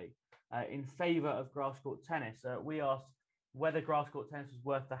overwhelmingly, in favour of grass court tennis. We asked whether grass court tennis was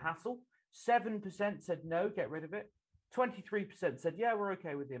worth the hassle. 7% said no, get rid of it. 23% said, yeah, we're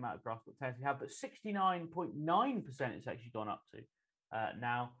okay with the amount of grass court tennis we have. But 69.9% it's actually gone up to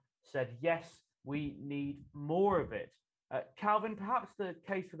now, said, yes, we need more of it. Calvin, perhaps the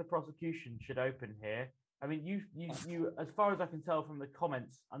case for the prosecution should open here. I mean, you, as far as I can tell from the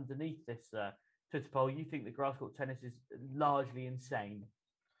comments underneath this Twitter poll, you think that grass court tennis is largely insane.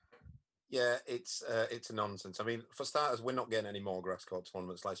 Yeah, it's a nonsense. I mean, for starters, we're not getting any more grass court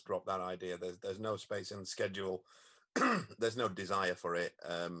tournaments. Let's drop that idea. There's no space in the schedule. There's no desire for it.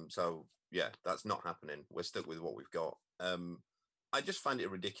 So yeah, that's not happening. We're stuck with what we've got. I just find it a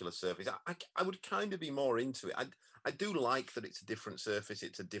ridiculous surface. I would kind of be more into it. I do like that it's a different surface.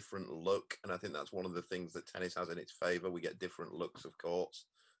 It's a different look. And I think that's one of the things that tennis has in its favour. We get different looks of courts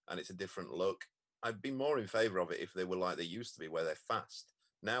and it's a different look. I'd be more in favour of it if they were like they used to be, where they're fast.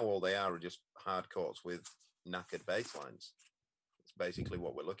 Now all they are just hard courts with knackered baselines. It's basically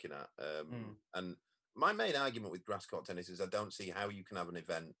what we're looking at. And my main argument with grass court tennis is I don't see how you can have an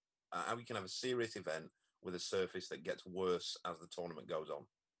event, how you can have a serious event with a surface that gets worse as the tournament goes on,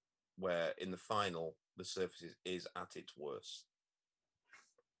 where in the final, the surface is at its worst.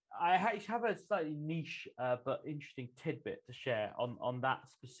 I have a slightly niche but interesting tidbit to share on that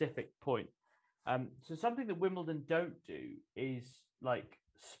specific point. So something that Wimbledon don't do is like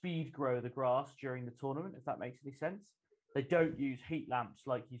speed grow the grass during the tournament, if that makes any sense. They don't use heat lamps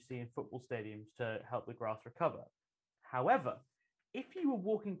like you see in football stadiums to help the grass recover. However, if you were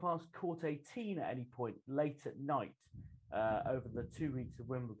walking past court 18 at any point late at night over the 2 weeks of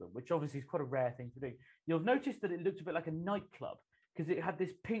Wimbledon, which obviously is quite a rare thing to do, you'll notice that it looked a bit like a nightclub because it had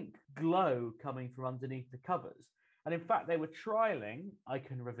this pink glow coming from underneath the covers. And in fact, they were trialing, I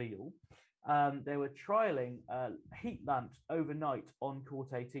can reveal, they were trialing heat lamps overnight on court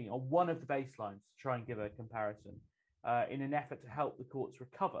 18, on one of the baselines, to try and give a comparison in an effort to help the courts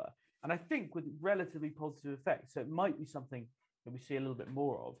recover. And I think with relatively positive effects. So it might be something that we see a little bit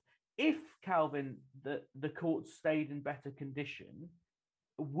more of. If, Calvin, the courts stayed in better condition,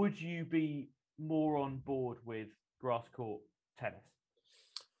 would you be more on board with grass court tennis?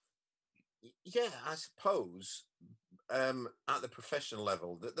 Yeah, I suppose at the professional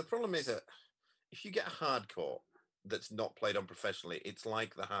level. The problem is that if you get a hard court that's not played on professionally, it's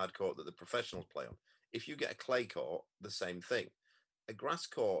like the hard court that the professionals play on. If you get a clay court, the same thing. A grass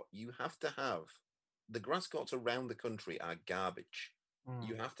court, you have to have, the grass courts around the country are garbage.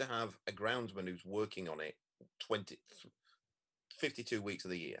 You have to have a groundsman who's working on it 52 weeks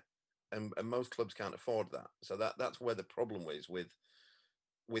of the year. And most clubs can't afford that. So that's where the problem is with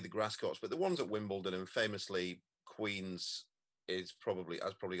the grass courts. But the ones at Wimbledon, and famously Queen's has probably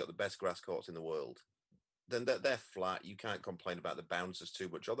got the best grass courts in the world. Then they're flat. You can't complain about the bounces too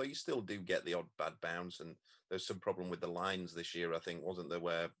much, although you still do get the odd bad bounce. And there's some problem with the lines this year, I think, wasn't there,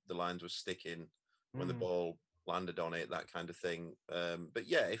 where the lines were sticking when the ball landed on it, that kind of thing. But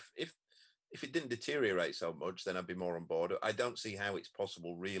yeah, if it didn't deteriorate so much, then I'd be more on board. I don't see how it's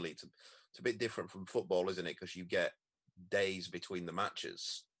possible, really. It's a bit different from football, isn't it? Because you get days between the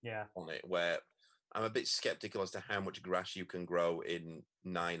matches on it, where I'm a bit skeptical as to how much grass you can grow in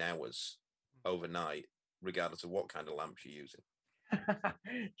 9 hours overnight, regardless of what kind of lamps you're using.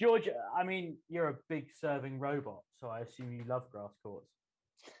 George, I mean, you're a big serving robot, so I assume you love grass courts.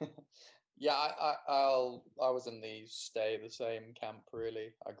 Yeah, I was in the stay the same camp,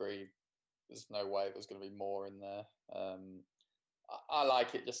 really. I agree. There's no way there's going to be more in there. I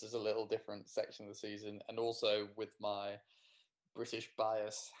like it just as a little different section of the season. And also with my British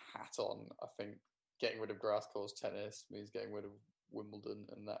bias hat on, I think getting rid of grass courts tennis means getting rid of Wimbledon,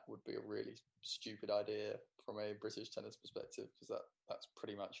 and that would be a really stupid idea from a British tennis perspective, because that's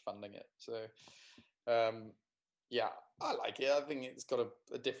pretty much funding it. So yeah, I like it. I think it's got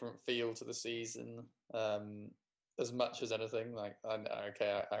a different feel to the season, as much as anything. Like, I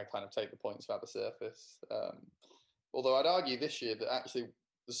kind of take the points about the surface. Although I'd argue this year that actually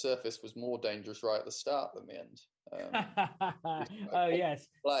the surface was more dangerous right at the start than the end. Oh yes,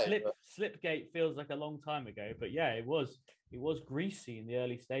 Slipgate feels like a long time ago, but yeah, it was greasy in the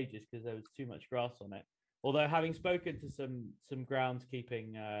early stages because there was too much grass on it. Although, having spoken to some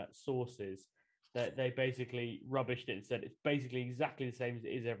groundskeeping sources, that they basically rubbished it and said it's basically exactly the same as it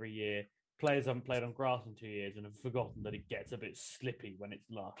is every year. Players haven't played on grass in 2 years and have forgotten that it gets a bit slippy when it's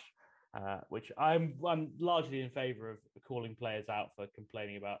lush. Which I'm largely in favour of calling players out for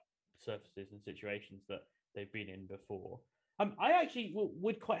complaining about surfaces and situations that they've been in before. I actually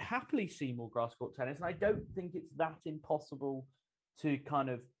would quite happily see more grass court tennis, and I don't think it's that impossible to kind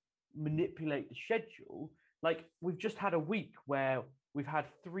of manipulate the schedule. Like, we've just had a week where we've had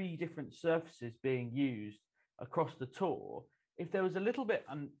 3 different surfaces being used across the tour. If there was a little bit,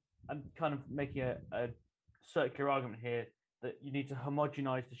 I'm kind of making a circular argument here, that you need to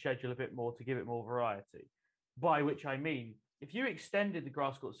homogenize the schedule a bit more to give it more variety. By which I mean, if you extended the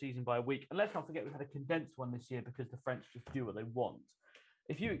grass court season by a week, and let's not forget we've had a condensed one this year because the French just do what they want.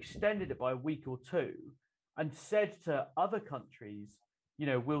 If you extended it by a week or 2 and said to other countries, you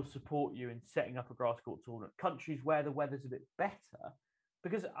know, we'll support you in setting up a grass court tournament, countries where the weather's a bit better,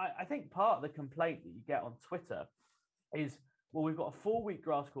 because I think part of the complaint that you get on Twitter is, well, we've got a 4-week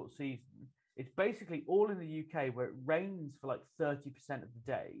grass court season. It's basically all in the UK where it rains for like 30% of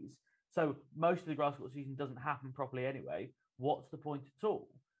the days. So most of the grass court season doesn't happen properly anyway. What's the point at all?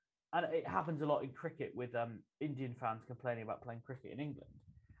 And it happens a lot in cricket with Indian fans complaining about playing cricket in England.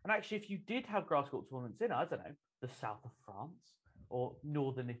 And actually, if you did have grass court tournaments in, I don't know, the south of France or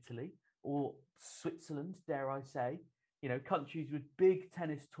northern Italy or Switzerland, dare I say, countries with big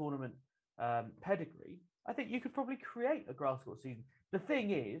tennis tournament pedigree, I think you could probably create a grass court season. The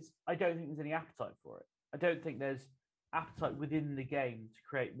thing is, I don't think there's any appetite for it. I don't think there's appetite within the game to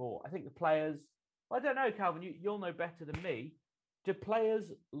create more. I think the players, I don't know, Calvin, you'll know better than me. Do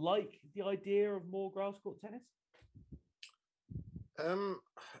players like the idea of more grass court tennis?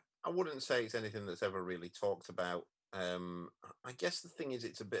 I wouldn't say it's anything that's ever really talked about. I guess the thing is,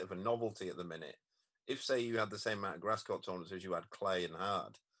 it's a bit of a novelty at the minute. If, say, you had the same amount of grass court tournaments as you had clay and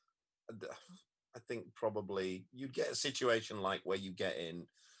hard, I think probably you'd get a situation like where you get in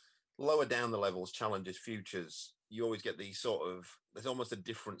lower down the levels, challenges, futures. You always get these there's almost a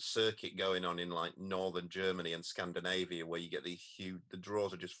different circuit going on in like northern Germany and Scandinavia, where you get these huge, the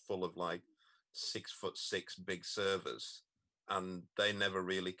draws are just full of like 6'6" big servers, and they never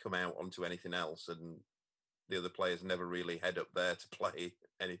really come out onto anything else. And the other players never really head up there to play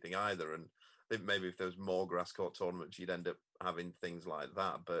anything either. And I think maybe if there was more grass court tournaments, you'd end up having things like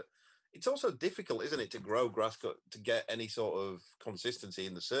that. But it's also difficult, isn't it, to grow grass court, to get any sort of consistency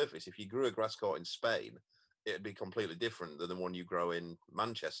in the surface. If you grew a grass court in Spain, it'd be completely different than the one you grow in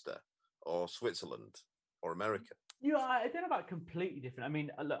Manchester or Switzerland or America. Yeah, I don't know about completely different. I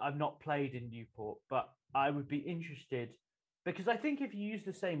mean, look, I've not played in Newport, but I would be interested, because I think if you use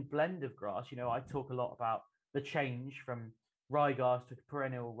the same blend of grass, I talk a lot about the change from rye grass to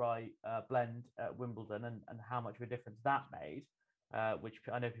perennial rye blend at Wimbledon and how much of a difference that made, which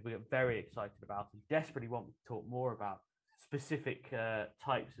I know people get very excited about and desperately want me to talk more about specific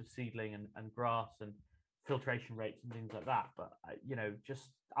types of seedling and grass and filtration rates and things like that. But,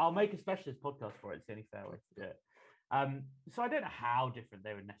 I'll make a specialist podcast for it. It's the only fair way to do it. So I don't know how different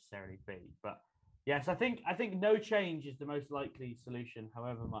they would necessarily be. But yes, I think no change is the most likely solution,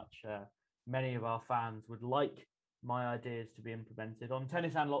 however much many of our fans would like my ideas to be implemented on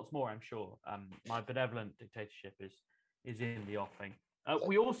tennis and lots more, I'm sure. My benevolent dictatorship is in the offing.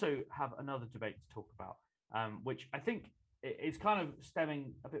 We also have another debate to talk about, which I think is kind of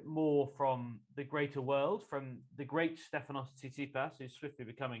stemming a bit more from the greater world, from the great Stefanos Tsitsipas, who's swiftly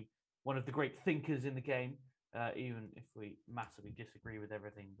becoming one of the great thinkers in the game, even if we massively disagree with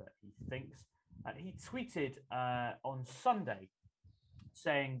everything that he thinks. He tweeted on Sunday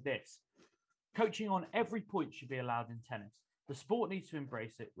saying this: "Coaching on every point should be allowed in tennis. The sport needs to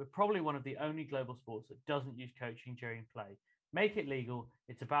embrace it. We're probably one of the only global sports that doesn't use coaching during play. Make it legal.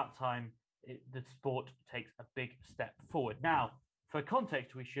 It's about time the sport takes a big step forward." Now, for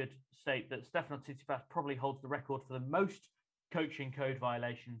context, we should state that Stefanos Tsitsipas probably holds the record for the most coaching code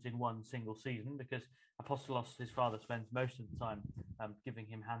violations in one single season, because Apostolos, his father, spends most of the time giving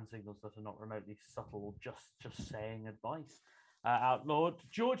him hand signals that are not remotely subtle, just saying advice. Outlawed.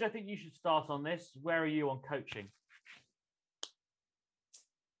 George, I think you should start on this. Where are you on coaching?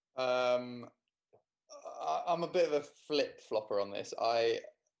 I'm a bit of a flip-flopper on this.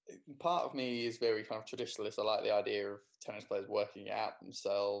 Part of me is very kind of traditionalist. I like the idea of tennis players working it out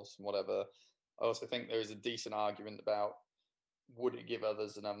themselves and whatever. I also think there is a decent argument about, would it give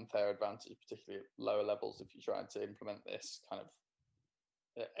others an unfair advantage, particularly at lower levels, if you tried to implement this kind of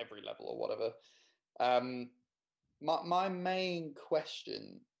at every level or whatever. My main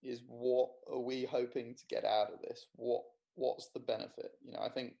question is, what are we hoping to get out of this? What's the benefit? I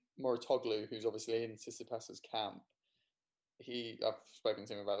think Mouratoglou, who's obviously in Tsitsipas's camp, I've spoken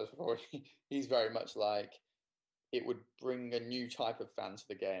to him about this before. He's very much like, it would bring a new type of fan to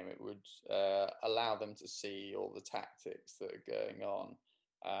the game. It would allow them to see all the tactics that are going on.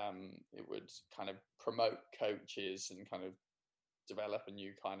 It would kind of promote coaches and kind of develop a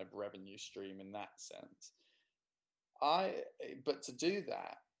new kind of revenue stream in that sense. But to do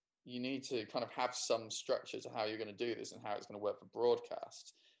that, you need to kind of have some structure to how you're going to do this and how it's going to work for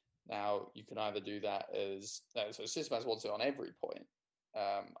broadcast. Now, you can either do that so Tsitsipas wants it on every point.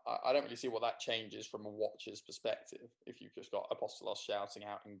 I don't really see what that changes from a watcher's perspective if you've just got Apostolos shouting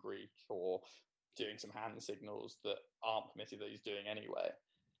out in Greek or doing some hand signals that aren't permitted that he's doing anyway.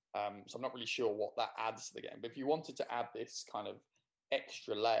 So I'm not really sure what that adds to the game. But if you wanted to add this kind of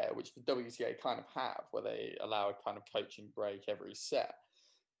extra layer, which the WTA kind of have, where they allow a kind of coaching break every set.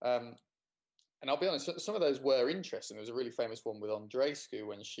 And I'll be honest, some of those were interesting. There was a really famous one with Andreescu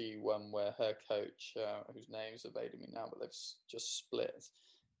when she won, where her coach, whose name's evading me now, but they've just split.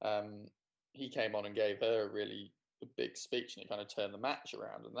 He came on and gave her a really big speech, and it kind of turned the match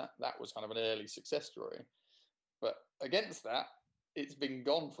around. And that was kind of an early success story. But against that, it's been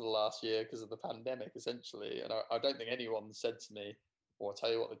gone for the last year because of the pandemic, essentially. And I don't think anyone said to me, "Well, I'll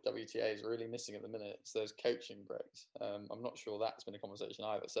tell you what the WTA is really missing at the minute. It's those coaching breaks." I'm not sure that's been a conversation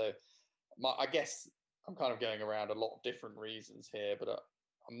either. So I guess I'm kind of going around a lot of different reasons here, but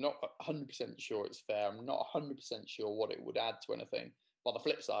I'm not 100% sure it's fair. I'm not 100% sure what it would add to anything. On the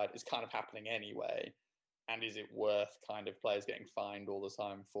flip side, it's kind of happening anyway. And is it worth kind of players getting fined all the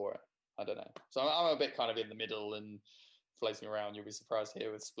time for it? I don't know. So I'm a bit kind of in the middle and floating around. You'll be surprised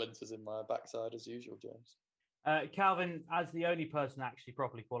here with splinters in my backside as usual, James. Calvin, as the only person actually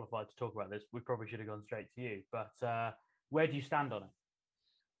properly qualified to talk about this, we probably should have gone straight to you. But where do you stand on it?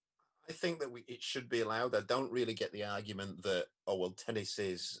 I think that it should be allowed. I don't really get the argument that, oh, well, tennis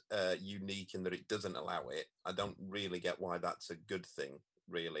is unique in that it doesn't allow it. I don't really get why that's a good thing,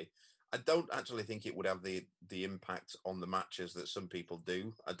 really. I don't actually think it would have the impact on the matches that some people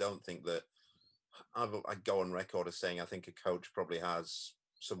do. I don't think that I go on record as saying I think a coach probably has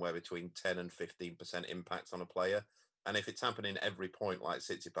somewhere between 10 and 15% impact on a player. And if it's happening every point like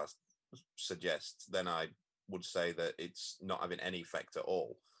Tsitsipas suggests, then I would say that it's not having any effect at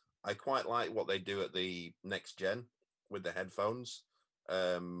all. I quite like what they do at the next gen with the headphones,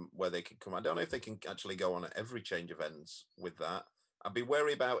 where they can come. I don't know if they can actually go on at every change of ends with that. I'd be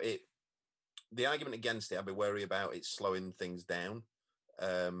wary about it. The argument against it, I'd be wary about it slowing things down.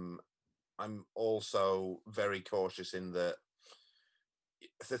 I'm also very cautious in that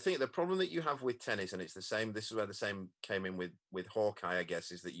the problem that you have with tennis, and it's the same, this is where the same came in with Hawkeye, I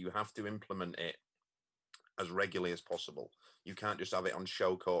guess, is that you have to implement it as regularly as possible. You can't just have it on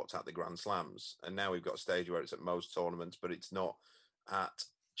show courts at the Grand Slams. And now we've got a stage where it's at most tournaments, but it's not at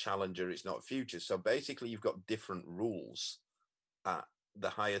Challenger, it's not Futures. So basically you've got different rules at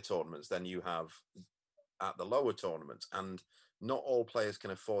the higher tournaments than you have at the lower tournaments. And not all players can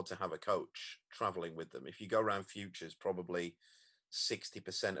afford to have a coach traveling with them. If you go around Futures, probably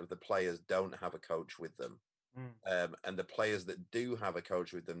 60% of the players don't have a coach with them. And the players that do have a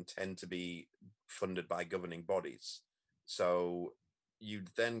coach with them tend to be funded by governing bodies. So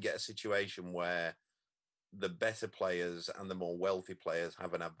you'd then get a situation where the better players and the more wealthy players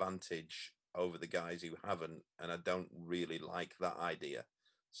have an advantage over the guys who haven't. And I don't really like that idea.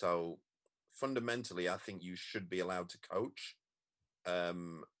 So fundamentally, I think you should be allowed to coach.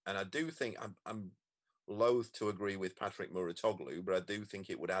 And I do think I'm loath to agree with Patrick Muratoglu, but I do think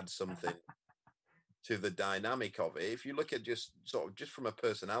it would add something to the dynamic of it. If you look at just from a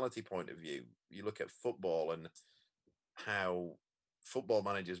personality point of view, you look at football and how football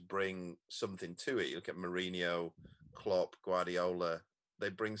managers bring something to it. You look at Mourinho, Klopp, Guardiola, they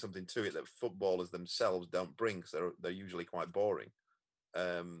bring something to it that footballers themselves don't bring because they're usually quite boring.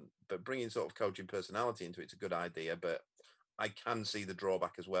 But bringing sort of coaching personality into it's a good idea, but I can see the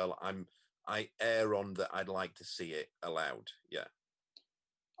drawback as well. I err on that I'd like to see it allowed. Yeah.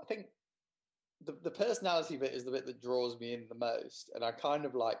 I think the personality bit is the bit that draws me in the most. And I kind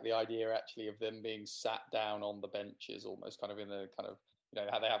of like the idea actually of them being sat down on the benches, almost kind of in the kind of,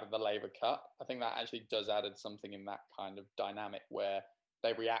 how they have in the Laver Cup. I think that actually does added something in that kind of dynamic where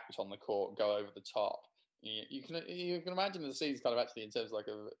they react on the court, go over the top. You can imagine the scenes kind of actually in terms of like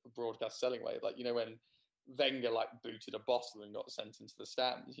a broadcast selling way, like, when Wenger like booted a bottle and got sent into the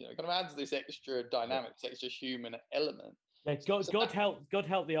stands, it kind of adds this extra dynamic, this extra human element. Yeah, God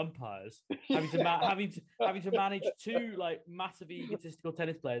help the umpires having to manage two like massively egotistical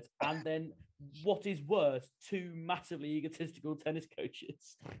tennis players, and then what is worse, two massively egotistical tennis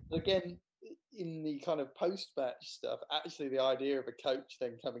coaches. Again, in the kind of post-match stuff, actually the idea of a coach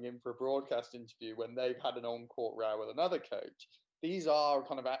then coming in for a broadcast interview when they've had an on-court row with another coach, these are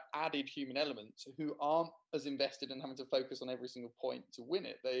kind of added human elements who aren't as invested in having to focus on every single point to win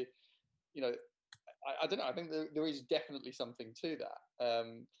it. They, I don't know. I think there is definitely something to that.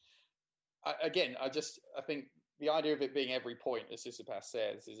 I think the idea of it being every point, as Tsitsipas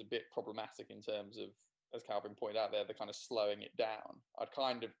says, is a bit problematic in terms of, as Calvin pointed out there, the kind of slowing it down. I'd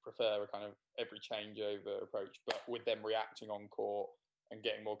kind of prefer a kind of every changeover approach, but with them reacting on court and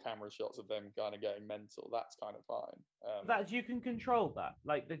getting more camera shots of them kind of getting mental. That's kind of fine. You can control that.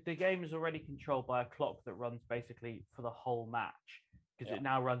 Like the game is already controlled by a clock that runs basically for the whole match because it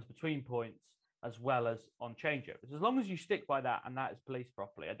now runs between points as well as on changeovers. As long as you stick by that and that is policed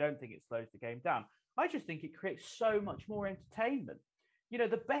properly, I don't think it slows the game down. I just think it creates so much more entertainment.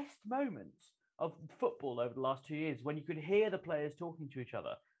 The best moments of football over the last 2 years when you could hear the players talking to each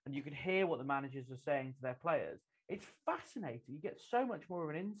other and you could hear what the managers are saying to their players. It's fascinating. You get so much more of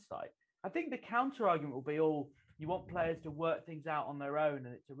an insight. I think the counter argument will be, you want players to work things out on their own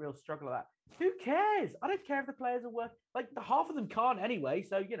and it's a real struggle of that. Who cares? I don't care if the players are half of them can't anyway.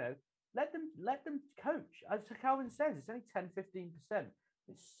 So, let them coach. As Calvin says, it's only 10-15%.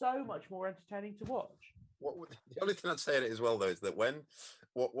 It's so much more entertaining to watch. The only thing I'd say in it as well, though, is that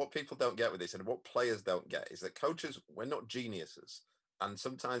what people don't get with this and what players don't get is that coaches, we're not geniuses. And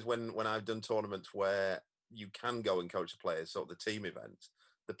sometimes when I've done tournaments where you can go and coach the players, sort of the team events,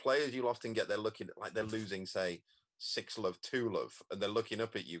 the players you'll often get, they're looking at, like they're losing, say, 6-love, 2-love, and they're looking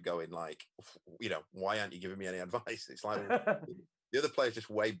up at you going like, why aren't you giving me any advice? It's like the other player's just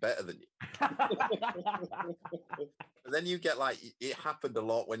way better than you. But then you get like, it happened a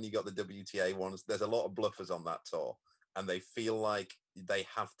lot when you got the WTA ones. There's a lot of bluffers on that tour, and they feel like they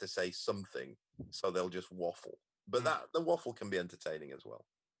have to say something, so they'll just waffle. But the waffle can be entertaining as well.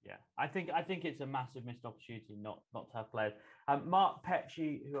 Yeah, I think it's a massive missed opportunity not to have players. Mark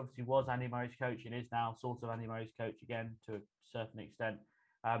Petchey, who obviously was Andy Murray's coach and is now sort of Andy Murray's coach again to a certain extent,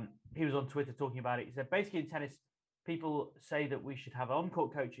 he was on Twitter talking about it. He said, basically in tennis, people say that we should have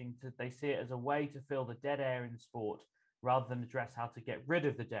on-court coaching. They see it as a way to fill the dead air in the sport rather than address how to get rid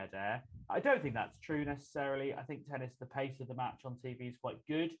of the dead air. I don't think that's true necessarily. I think tennis, the pace of the match on TV is quite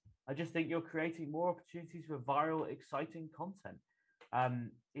good. I just think you're creating more opportunities for viral, exciting content.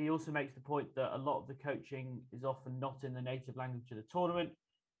 He also makes the point that a lot of the coaching is often not in the native language of the tournament.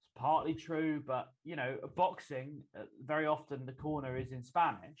 It's partly true, but, boxing, very often the corner is in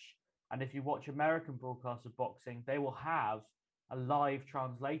Spanish. And if you watch American broadcasts of boxing, they will have a live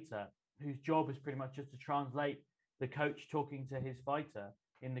translator whose job is pretty much just to translate the coach talking to his fighter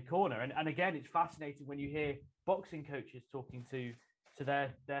in the corner. And again, it's fascinating when you hear boxing coaches talking to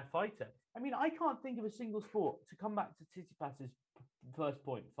their fighter. I mean, I can't think of a single sport, to come back to Tsitsipas's first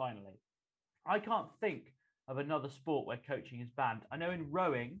point, finally. I can't think of another sport where coaching is banned. I know in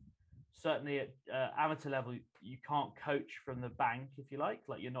rowing, certainly at amateur level, you can't coach from the bank, if you like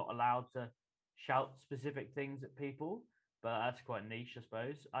you're not allowed to shout specific things at people, but that's quite niche, I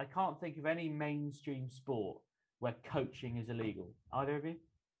suppose. I can't think of any mainstream sport where coaching is illegal. Either of you?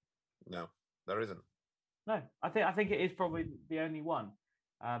 No, there isn't. No, I think it is probably the only one.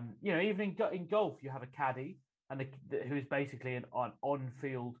 Even in golf, you have a caddy and who is basically an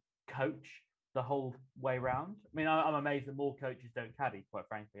on-field coach the whole way round. I mean, I'm amazed that more coaches don't caddy, quite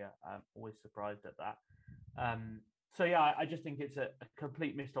frankly. I'm always surprised at that. I just think it's a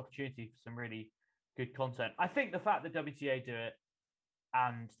complete missed opportunity for some really good content. I think the fact that WTA do it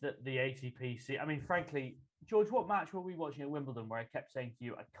and that the ATP see, I mean, frankly, George, what match were we watching at Wimbledon where I kept saying to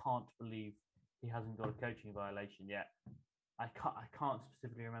you, I can't believe he hasn't got a coaching violation yet? I can't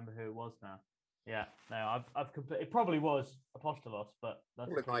specifically remember who it was now. Yeah, no, it probably was Apostolos, but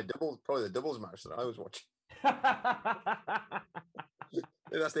that's probably the doubles match that I was watching.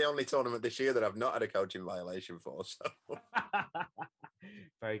 That's the only tournament this year that I've not had a coaching violation for. So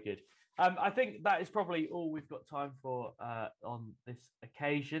very good. I think that is probably all we've got time for on this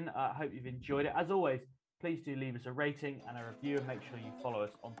occasion. I hope you've enjoyed it. As always, please do leave us a rating and a review, and make sure you follow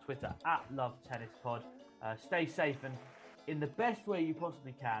us on Twitter @LoveTennisPod. Stay safe and, in the best way you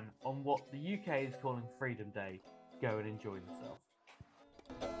possibly can, on what the UK is calling Freedom Day, go and enjoy yourself.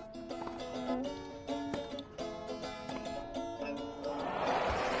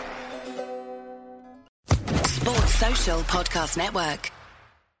 Sports Social Podcast Network.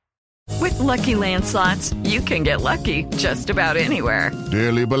 With Lucky Land Slots, you can get lucky just about anywhere.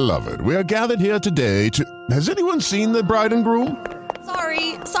 Dearly beloved, we are gathered here today to... Has anyone seen the bride and groom?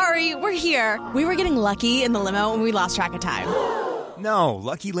 Sorry, we're here. We were getting lucky in the limo and we lost track of time. No,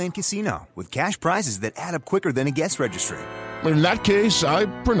 Lucky Land Casino, with cash prizes that add up quicker than a guest registry. In that case, I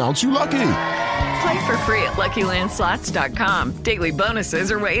pronounce you lucky. Play for free at LuckyLandSlots.com. Daily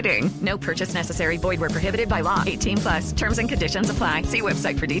bonuses are waiting. No purchase necessary. Void where prohibited by law. 18+. Terms and conditions apply. See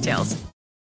website for details.